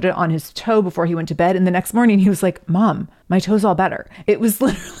arrived, put it on his toe before he went to bed. And the next morning he was like, "Mom, my toe's all better." It was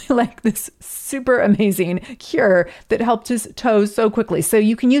literally like this super amazing cure that helped his toes so quickly. So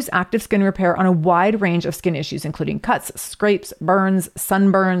you can use Active Skin Repair on a wide range of skin issues, including cuts, scrapes, burns,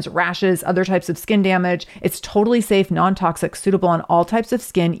 sunburns, rashes, other types of skin damage. It's totally safe, non-toxic, suitable on all types of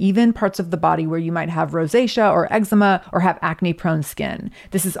skin, even parts of the body where you might have rosacea or eczema or have acne-prone skin.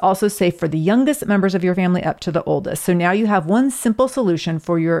 This is also safe for the youngest members of your family up to the oldest. So now you have one simple solution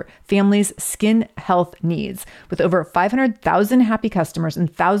for your family's skin health needs. With over 500,000 happy customers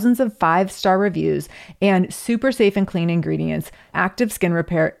and thousands of 5-star reviews and super safe and clean ingredients, Active Skin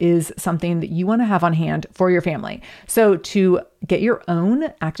Repair is something that you want to have on hand for your family. So to get your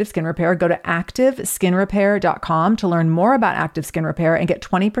own Active Skin Repair, go to activeskinrepair.com to learn more about Active Skin Repair and get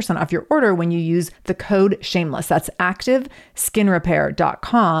 20% off your order when you use the code shameless. That's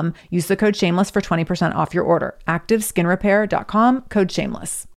activeskinrepair.com. Use the code shameless for 20% off your order. activeskinrepair.com, code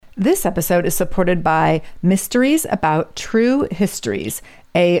shameless. This episode is supported by Mysteries About True Histories.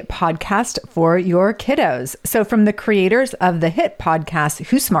 a podcast for your kiddos. So from the creators of the hit podcast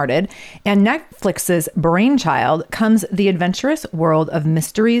Who Smarted and Netflix's Brainchild comes the adventurous world of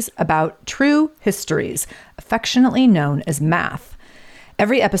mysteries about true histories, affectionately known as math.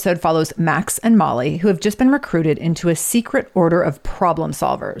 Every episode follows Max and Molly, who have just been recruited into a secret order of problem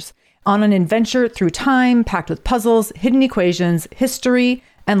solvers, on an adventure through time packed with puzzles, hidden equations, history,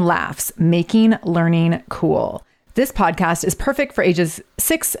 and laughs, making learning cool. This podcast is perfect for ages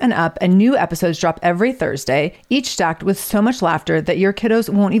 6 and up, and new episodes drop every Thursday, each stacked with so much laughter that your kiddos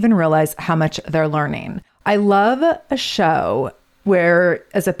won't even realize how much they're learning. I love a show where,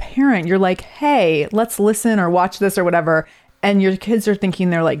 as a parent, you're like, hey, let's listen or watch this or whatever, and your kids are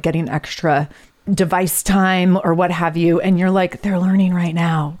thinking they're like getting extra device time or what have you, and you're like, they're learning right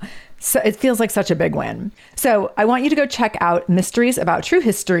now. So it feels like such a big win. So I want you to go check out Mysteries About True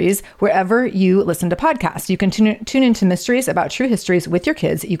Histories wherever you listen to podcasts. You can tune into Mysteries About True Histories with your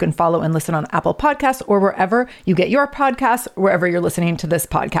kids. You can follow and listen on Apple Podcasts or wherever you get your podcasts, wherever you're listening to this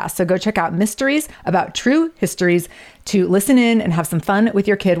podcast. So go check out Mysteries About True Histories to listen in and have some fun with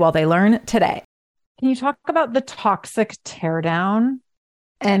your kid while they learn today. Can you talk about the toxic teardown?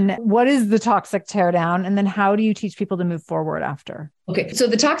 And what is the toxic teardown? And then how do you teach people to move forward after? Okay. So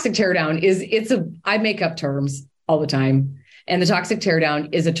the toxic teardown I make up terms all the time. And the toxic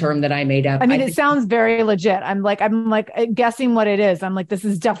teardown is a term that I made up. I mean, it sounds very legit. I'm like guessing what it is. I'm like, this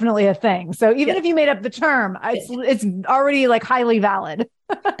is definitely a thing. So even if you made up the term, it's already like highly valid.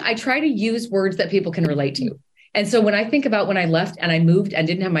 I try to use words that people can relate to. And so when I think about when I left and I moved and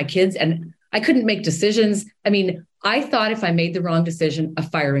didn't have my kids and I couldn't make decisions. I mean, I thought if I made the wrong decision, a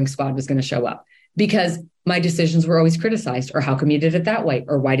firing squad was going to show up because my decisions were always criticized. Or how come you did it that way?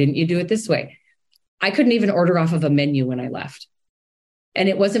 Or why didn't you do it this way? I couldn't even order off of a menu when I left. And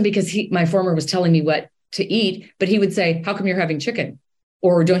it wasn't because my former was telling me what to eat, but he would say, how come you're having chicken?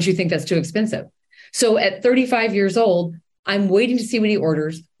 Or don't you think that's too expensive? So at 35 years old, I'm waiting to see what he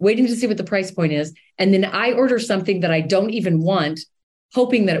orders, waiting to see what the price point is. And then I order something that I don't even want,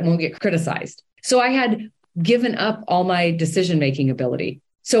 hoping that it won't get criticized. So I had given up all my decision-making ability.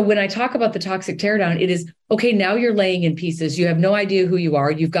 So when I talk about the toxic teardown, it is, okay, now you're laying in pieces. You have no idea who you are.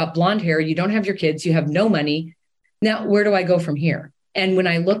 You've got blonde hair. You don't have your kids. You have no money. Now, where do I go from here? And when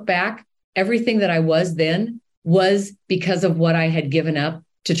I look back, everything that I was then was because of what I had given up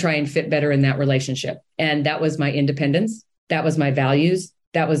to try and fit better in that relationship. And that was my independence. That was my values.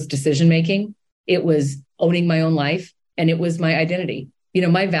 That was decision-making. It was owning my own life. And it was my identity. You know,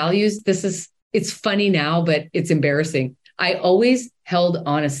 my values, it's funny now, but it's embarrassing. I always held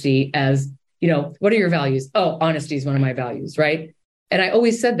honesty as, what are your values? Oh, honesty is one of my values, right? And I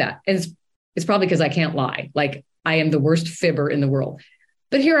always said that. And it's probably because I can't lie. Like I am the worst fibber in the world.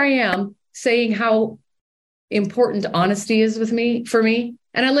 But here I am saying how important honesty is for me.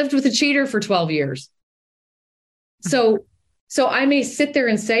 And I lived with a cheater for 12 years. So I may sit there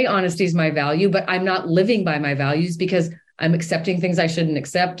and say honesty is my value, but I'm not living by my values because I'm accepting things I shouldn't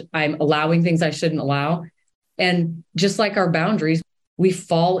accept. I'm allowing things I shouldn't allow. And just like our boundaries, we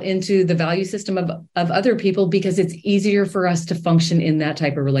fall into the value system of other people because it's easier for us to function in that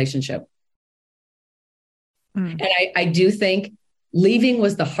type of relationship. And I do think leaving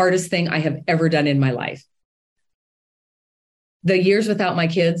was the hardest thing I have ever done in my life. The years without my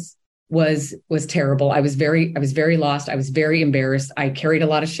kids was terrible. I was very lost. I was very embarrassed. I carried a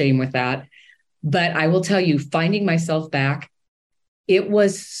lot of shame with that. But I will tell you, finding myself back, it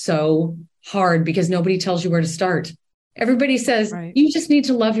was so hard because nobody tells you where to start. Everybody says, You just need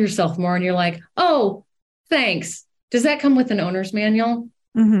to love yourself more. And you're like, oh, thanks. Does that come with an owner's manual?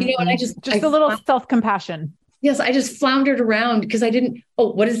 Mm-hmm. And I just a little self-compassion. Yes, I just floundered around because I didn't.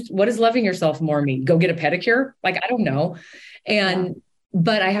 Oh, what does loving yourself more mean? Go get a pedicure? Like, I don't know.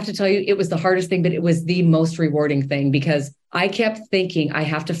 But I have to tell you, it was the hardest thing, but it was the most rewarding thing because I kept thinking I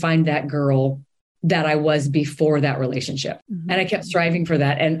have to find that girl that I was before that relationship. Mm-hmm. And I kept striving for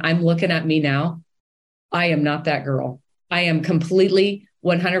that. And I'm looking at me now. I am not that girl. I am completely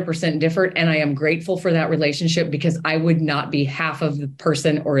 100% different. And I am grateful for that relationship because I would not be half of the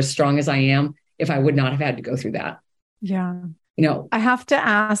person or as strong as I am if I would not have had to go through that. Yeah. I have to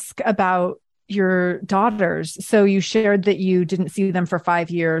ask about your daughters. So you shared that you didn't see them for 5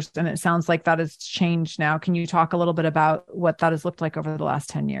 years and it sounds like that has changed now. Can you talk a little bit about what that has looked like over the last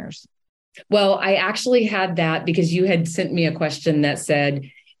 10 years? Well, I actually had that because you had sent me a question that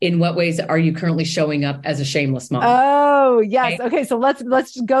said, in what ways are you currently showing up as a shameless mom? Oh, yes. Right? Okay. So let's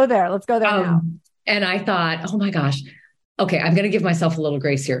just go there. Let's go there now. And I thought, oh my gosh, okay, I'm going to give myself a little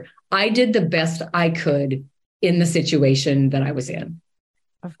grace here. I did the best I could in the situation that I was in.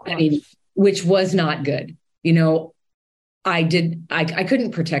 Of course. I mean, which was not good. I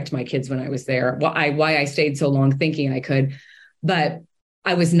couldn't protect my kids when I was there. Why I stayed so long thinking I could, but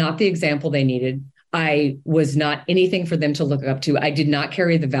I was not the example they needed. I was not anything for them to look up to. I did not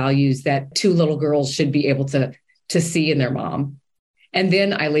carry the values that two little girls should be able to see in their mom. And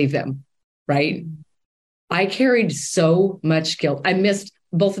then I leave them, right? I carried so much guilt. I missed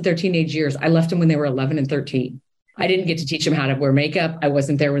both of their teenage years. I left them when they were 11 and 13. I didn't get to teach them how to wear makeup. I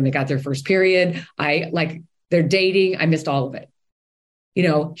wasn't there when they got their first period. They're dating. I missed all of it.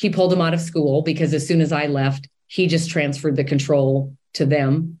 He pulled them out of school because as soon as I left, he just transferred the control to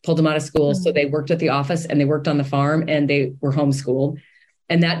them, pulled them out of school. Mm-hmm. So they worked at the office and they worked on the farm and they were homeschooled.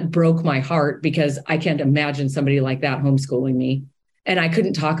 And that broke my heart because I can't imagine somebody like that homeschooling me. And I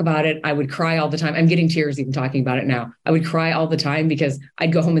couldn't talk about it. I would cry all the time. I'm getting tears even talking about it now. I would cry all the time because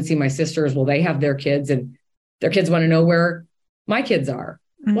I'd go home and see my sisters. Well, they have their kids and their kids want to know where my kids are.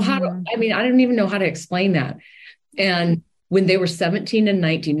 Mm-hmm. Well, I don't even know how to explain that. And when they were 17 and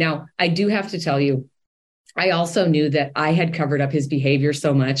 19, now I do have to tell you, I also knew that I had covered up his behavior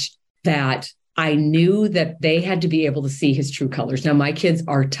so much that I knew that they had to be able to see his true colors. Now, my kids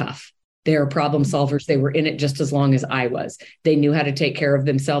are tough. They are problem solvers. They were in it just as long as I was. They knew how to take care of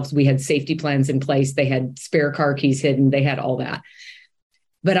themselves. We had safety plans in place. They had spare car keys hidden. They had all that.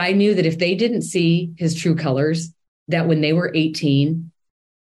 But I knew that if they didn't see his true colors, that when they were 18,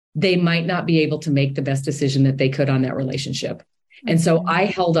 they might not be able to make the best decision that they could on that relationship. And so I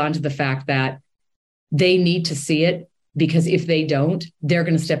held on to the fact that they need to see it, because if they don't, they're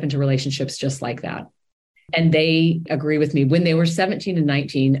going to step into relationships just like that. And they agree with me. When they were 17 and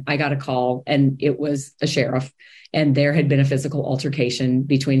 19, I got a call and it was a sheriff, and there had been a physical altercation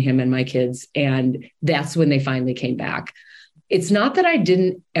between him and my kids. And that's when they finally came back. It's not that I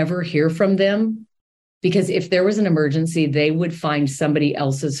didn't ever hear from them, because if there was an emergency, they would find somebody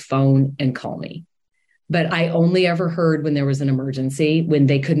else's phone and call me. But I only ever heard when there was an emergency, when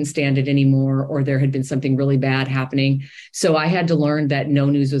they couldn't stand it anymore, or there had been something really bad happening. So I had to learn that no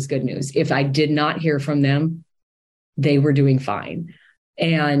news was good news. If I did not hear from them, they were doing fine.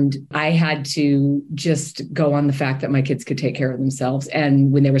 And I had to just go on the fact that my kids could take care of themselves.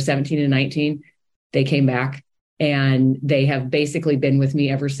 And when they were 17 and 19, they came back. And they have basically been with me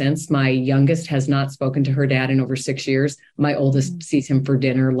ever since. My youngest has not spoken to her dad in over 6 years. My oldest sees him for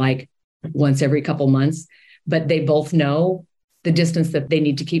dinner like once every couple months. But they both know the distance that they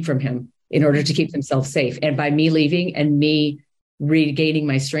need to keep from him in order to keep themselves safe. And by me leaving and me regaining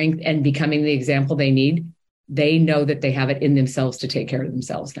my strength and becoming the example they need, they know that they have it in themselves to take care of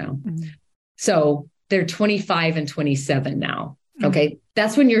themselves now. Mm-hmm. So they're 25 and 27 now. Okay.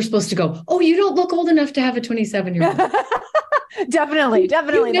 That's when you're supposed to go, oh, you don't look old enough to have a 27-year-old. Definitely.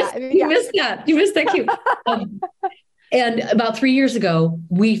 You missed that cue. And about 3 years ago,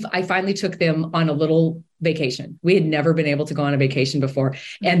 I finally took them on a little vacation. We had never been able to go on a vacation before.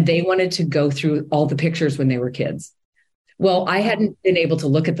 And they wanted to go through all the pictures when they were kids. Well, I hadn't been able to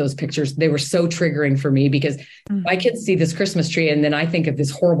look at those pictures. They were so triggering for me because my kids see this Christmas tree and then I think of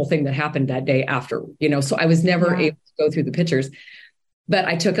this horrible thing that happened that day after, so I was never able to go through the pictures. But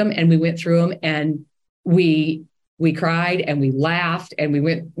I took them and we went through them and we cried and we laughed and we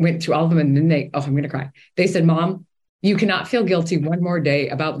went through all of them. And then I'm going to cry. They said, Mom, you cannot feel guilty one more day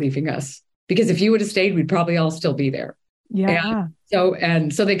about leaving us, because if you would have stayed, we'd probably all still be there. Yeah.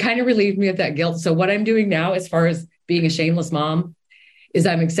 And so they kind of relieved me of that guilt. So what I'm doing now, as far as being a shameless mom, is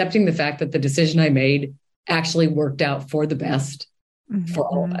I'm accepting the fact that the decision I made actually worked out for the best for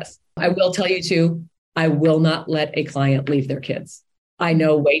all of us. I will tell you too, I will not let a client leave their kids. I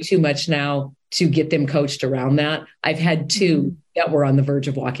know way too much now to get them coached around that. I've had two that were on the verge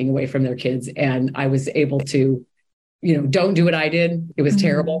of walking away from their kids, and I was able to, don't do what I did. It was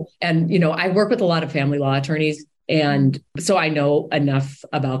terrible. And, I work with a lot of family law attorneys. And so I know enough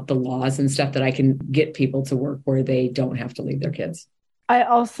about the laws and stuff that I can get people to work where they don't have to leave their kids. I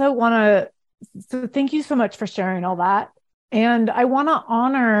also so thank you so much for sharing all that. And I want to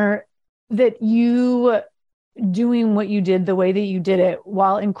honor that you doing what you did the way that you did it,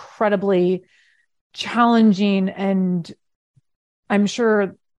 while incredibly challenging. And I'm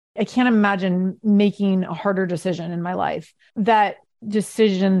sure I can't imagine making a harder decision in my life. That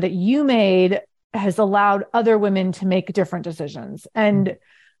decision that you made has allowed other women to make different decisions. And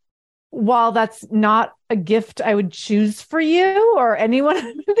while that's not a gift I would choose for you or anyone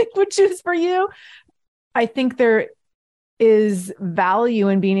I think would choose for you, I think there is value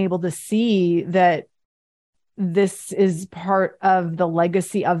in being able to see that this is part of the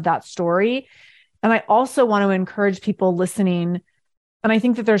legacy of that story. And I also want to encourage people listening. And I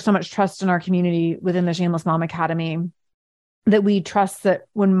think that there's so much trust in our community within the Shameless Mom Academy, that we trust that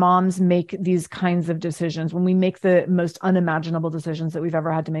when moms make these kinds of decisions, when we make the most unimaginable decisions that we've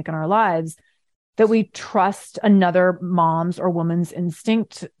ever had to make in our lives, that we trust another mom's or woman's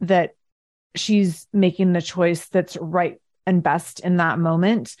instinct that she's making the choice that's right and best in that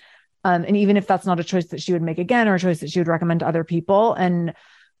moment. And even if that's not a choice that she would make again, or a choice that she would recommend to other people. And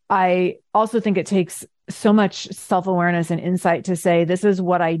I also think it takes so much self-awareness and insight to say, this is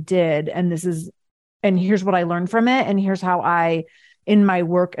what I did, and here's what I learned from it. And here's how I, in my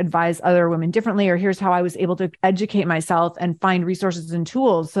work, advise other women differently, or here's how I was able to educate myself and find resources and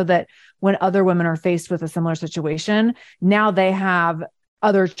tools so that when other women are faced with a similar situation, now they have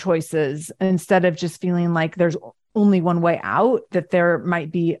other choices instead of just feeling like there's only one way out, that there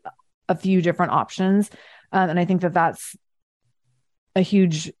might be a few different options. And I think that that's a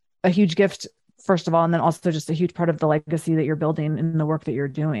huge gift, first of all, and then also just a huge part of the legacy that you're building in the work that you're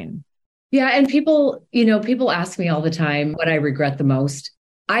doing. Yeah. And people ask me all the time what I regret the most.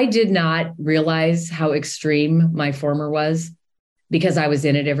 I did not realize how extreme my former was because I was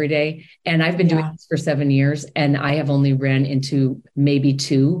in it every day. And I've been doing this for 7 years, and I have only ran into maybe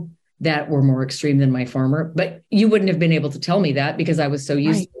 2 that were more extreme than my former, but you wouldn't have been able to tell me that because I was so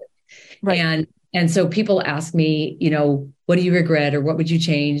used to it. Right. And so people ask me, what do you regret or what would you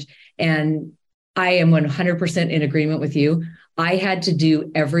change? And I am 100% in agreement with you. I had to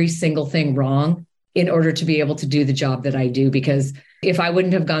do every single thing wrong in order to be able to do the job that I do, because if I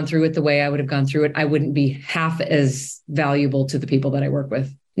wouldn't have gone through it the way I would have gone through it, I wouldn't be half as valuable to the people that I work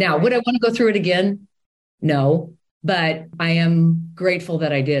with. Now, would I want to go through it again? No, but I am grateful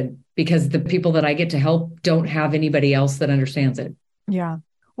that I did, because the people that I get to help don't have anybody else that understands it. Yeah.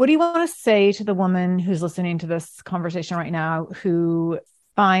 What do you want to say to the woman who's listening to this conversation right now, who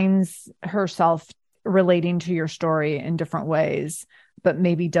finds herself relating to your story in different ways, but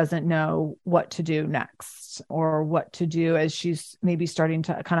maybe doesn't know what to do next, or what to do as she's maybe starting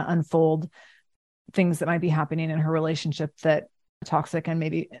to kind of unfold things that might be happening in her relationship that are toxic, and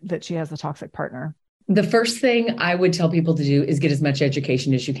maybe that she has a toxic partner? The first thing I would tell people to do is get as much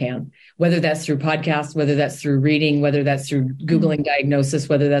education as you can, whether that's through podcasts, whether that's through reading, whether that's through Googling diagnosis,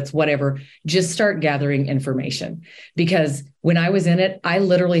 whether that's whatever. Just start gathering information. Because when I was in it, I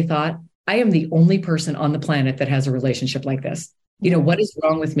literally thought, I am the only person on the planet that has a relationship like this. What is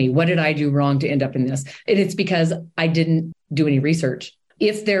wrong with me? What did I do wrong to end up in this? And it's because I didn't do any research.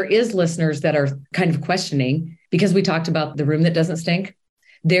 If there is listeners that are kind of questioning, because we talked about the room that doesn't stink,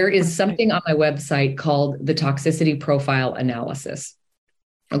 there is something on my website called the Toxicity Profile Analysis.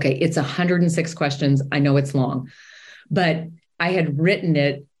 Okay, it's 106 questions. I know it's long, but I had written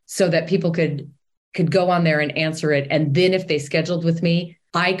it so that people could go on there and answer it. And then if they scheduled with me,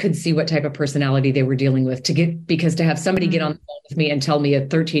 I could see what type of personality they were dealing with, because to have somebody get on the phone with me and tell me a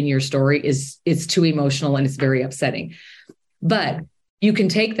 13-year story is too emotional, and it's very upsetting. But you can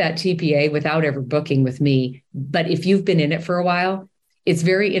take that TPA without ever booking with me. But if you've been in it for a while, it's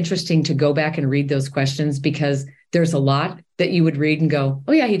very interesting to go back and read those questions, because there's a lot that you would read and go,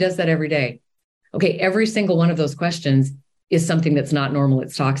 oh yeah, he does that every day. Okay, every single one of those questions is something that's not normal.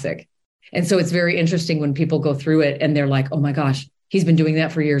 It's toxic. And so it's very interesting when people go through it and they're like, oh my gosh, he's been doing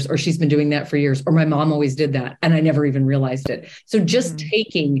that for years, or she's been doing that for years, or my mom always did that, and I never even realized it. So just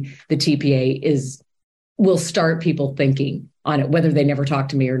taking the TPA will start people thinking on it, whether they never talk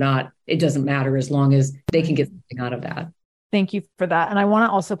to me or not. It doesn't matter, as long as they can get something out of that. Thank you for that. And I want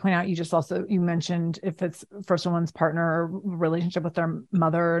to also point out, you mentioned if it's for someone's partner or relationship with their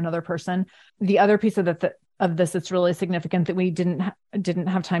mother or another person. The other piece of this that's really significant that we didn't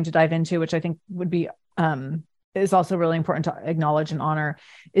have time to dive into, which I think would be is also really important to acknowledge and honor,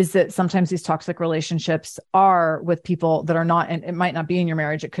 is that sometimes these toxic relationships are with people that are not, and it might not be in your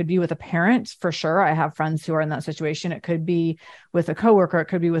marriage. It could be with a parent, for sure. I have friends who are in that situation. It could be with a coworker. It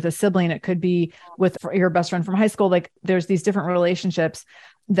could be with a sibling. It could be with your best friend from high school. Like, there's these different relationships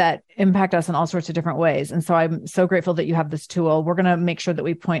that impact us in all sorts of different ways. And so I'm so grateful that you have this tool. We're going to make sure that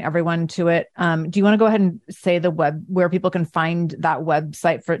we point everyone to it. Do you want to go ahead and say where people can find that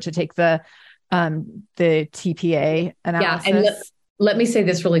website for it to take the TPA analysis? Yeah, and let me say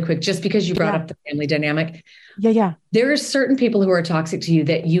this really quick, just because you brought up the family dynamic. Yeah. There are certain people who are toxic to you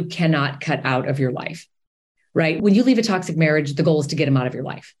that you cannot cut out of your life, right? When you leave a toxic marriage, the goal is to get them out of your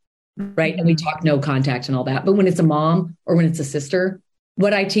life, right? And we talk no contact and all that. But when it's a mom or when it's a sister,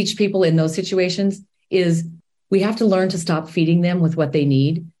 what I teach people in those situations is we have to learn to stop feeding them with what they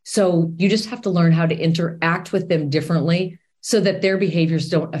need. So you just have to learn how to interact with them differently so that their behaviors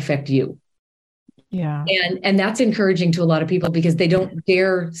don't affect you. Yeah. And that's encouraging to a lot of people, because they don't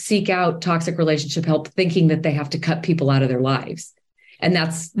dare seek out toxic relationship help thinking that they have to cut people out of their lives. And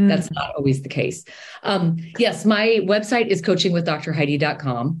that's not always the case. Yes, my website is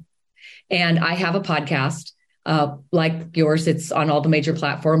coachingwithdrheidi.com. And I have a podcast like yours. It's on all the major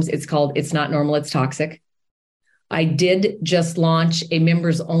platforms. It's called It's Not Normal, It's Toxic. I did just launch a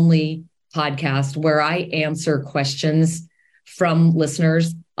members only podcast where I answer questions from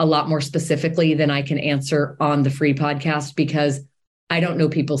listeners a lot more specifically than I can answer on the free podcast because I don't know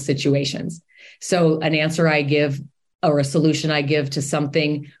people's situations. So an answer I give or a solution I give to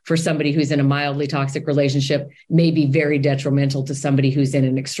something for somebody who's in a mildly toxic relationship may be very detrimental to somebody who's in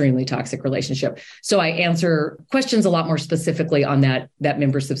an extremely toxic relationship. So I answer questions a lot more specifically on that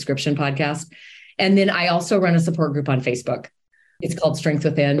member subscription podcast. And then I also run a support group on Facebook. It's called Strength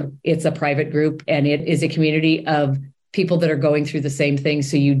Within. It's a private group, and it is a community of people that are going through the same thing.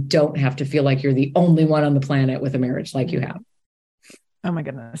 So you don't have to feel like you're the only one on the planet with a marriage like you have. Oh my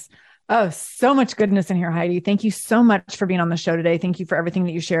goodness. Oh, so much goodness in here, Heidi. Thank you so much for being on the show today. Thank you for everything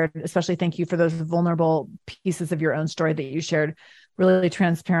that you shared, especially thank you for those vulnerable pieces of your own story that you shared really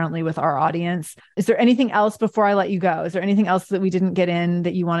transparently with our audience. Is there anything else before I let you go? Is there anything else that we didn't get in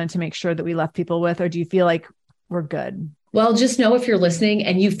that you wanted to make sure that we left people with, or do you feel like we're good? Well, just know if you're listening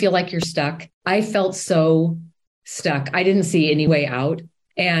and you feel like you're stuck. I felt so stuck. I didn't see any way out.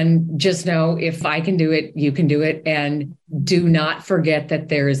 And just know if I can do it, you can do it. And do not forget that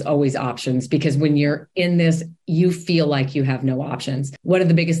there is always options, because when you're in this, you feel like you have no options. One of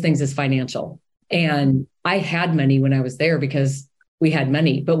the biggest things is financial. And I had money when I was there because we had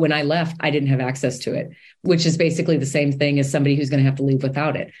money. But when I left, I didn't have access to it, which is basically the same thing as somebody who's going to have to leave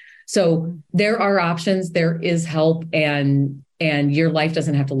without it. So there are options, there is help, and your life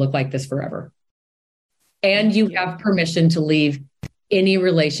doesn't have to look like this forever. And you have permission to leave any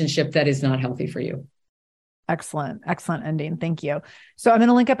relationship that is not healthy for you. Excellent. Excellent ending. Thank you. So I'm going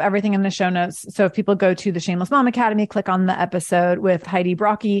to link up everything in the show notes. So if people go to the Shameless Mom Academy, click on the episode with Heidi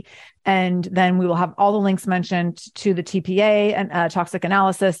Brocke, and then we will have all the links mentioned to the TPA and Toxic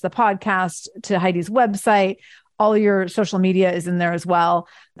Analysis, the podcast, to Heidi's website. All your social media is in there as well.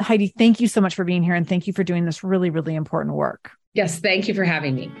 Heidi, thank you so much for being here. And thank you for doing this really, really important work. Yes. Thank you for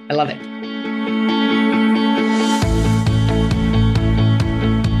having me. I love it.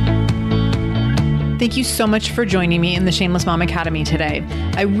 Thank you so much for joining me in the Shameless Mom Academy today.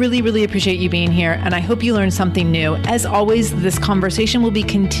 I really, really appreciate you being here, and I hope you learned something new. As always, this conversation will be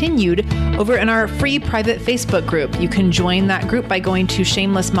continued over in our free private Facebook group. You can join that group by going to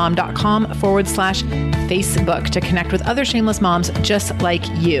shamelessmom.com/Facebook to connect with other shameless moms just like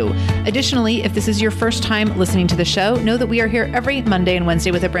you. Additionally, if this is your first time listening to the show, know that we are here every Monday and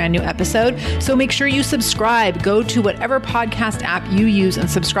Wednesday with a brand new episode. So make sure you subscribe. Go to whatever podcast app you use and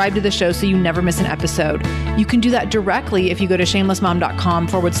subscribe to the show so you never miss an episode. You can do that directly if you go to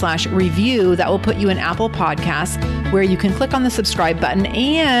shamelessmom.com/review. That will put you in Apple Podcasts, where you can click on the subscribe button,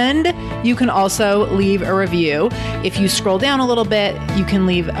 and you can also leave a review. If you scroll down a little bit, you can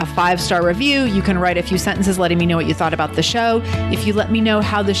leave a 5-star review. You can write a few sentences letting me know what you thought about the show. If you let me know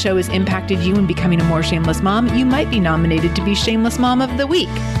how the show has impacted you in becoming a more shameless mom, you might be nominated to be Shameless Mom of the Week.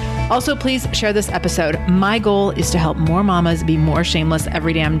 Also, please share this episode. My goal is to help more mamas be more shameless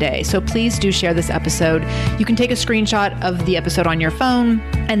every damn day. So please do share this episode. You can take a screenshot of the episode on your phone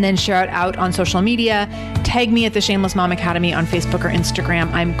and then share it out on social media. Tag me at the Shameless Mom Academy on Facebook or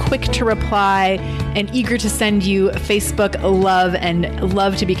Instagram. I'm quick to reply and eager to send you Facebook love and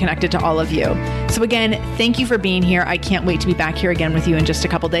love to be connected to all of you. So again, thank you for being here. I can't wait to be back here again with you in just a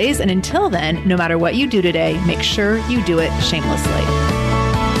couple days. And until then, no matter what you do today, make sure you do it shamelessly.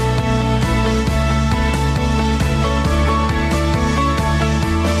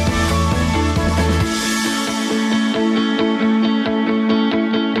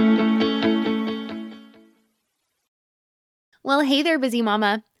 Well, hey there, busy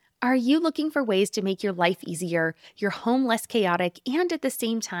mama. Are you looking for ways to make your life easier, your home less chaotic, and at the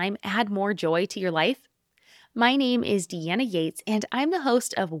same time add more joy to your life? My name is Deanna Yates, and I'm the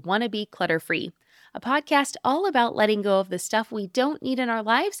host of Wanna Be Clutter-Free, a podcast all about letting go of the stuff we don't need in our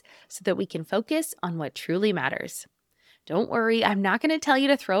lives so that we can focus on what truly matters. Don't worry, I'm not going to tell you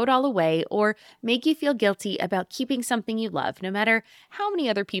to throw it all away or make you feel guilty about keeping something you love, no matter how many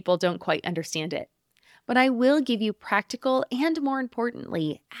other people don't quite understand it. But I will give you practical and, more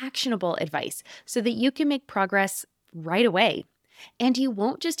importantly, actionable advice so that you can make progress right away. And you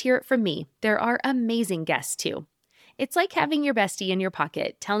won't just hear it from me. There are amazing guests too. It's like having your bestie in your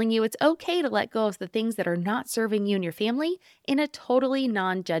pocket telling you it's okay to let go of the things that are not serving you and your family in a totally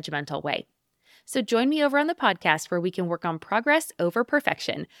non-judgmental way. So join me over on the podcast where we can work on progress over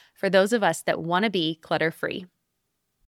perfection for those of us that want to be clutter-free.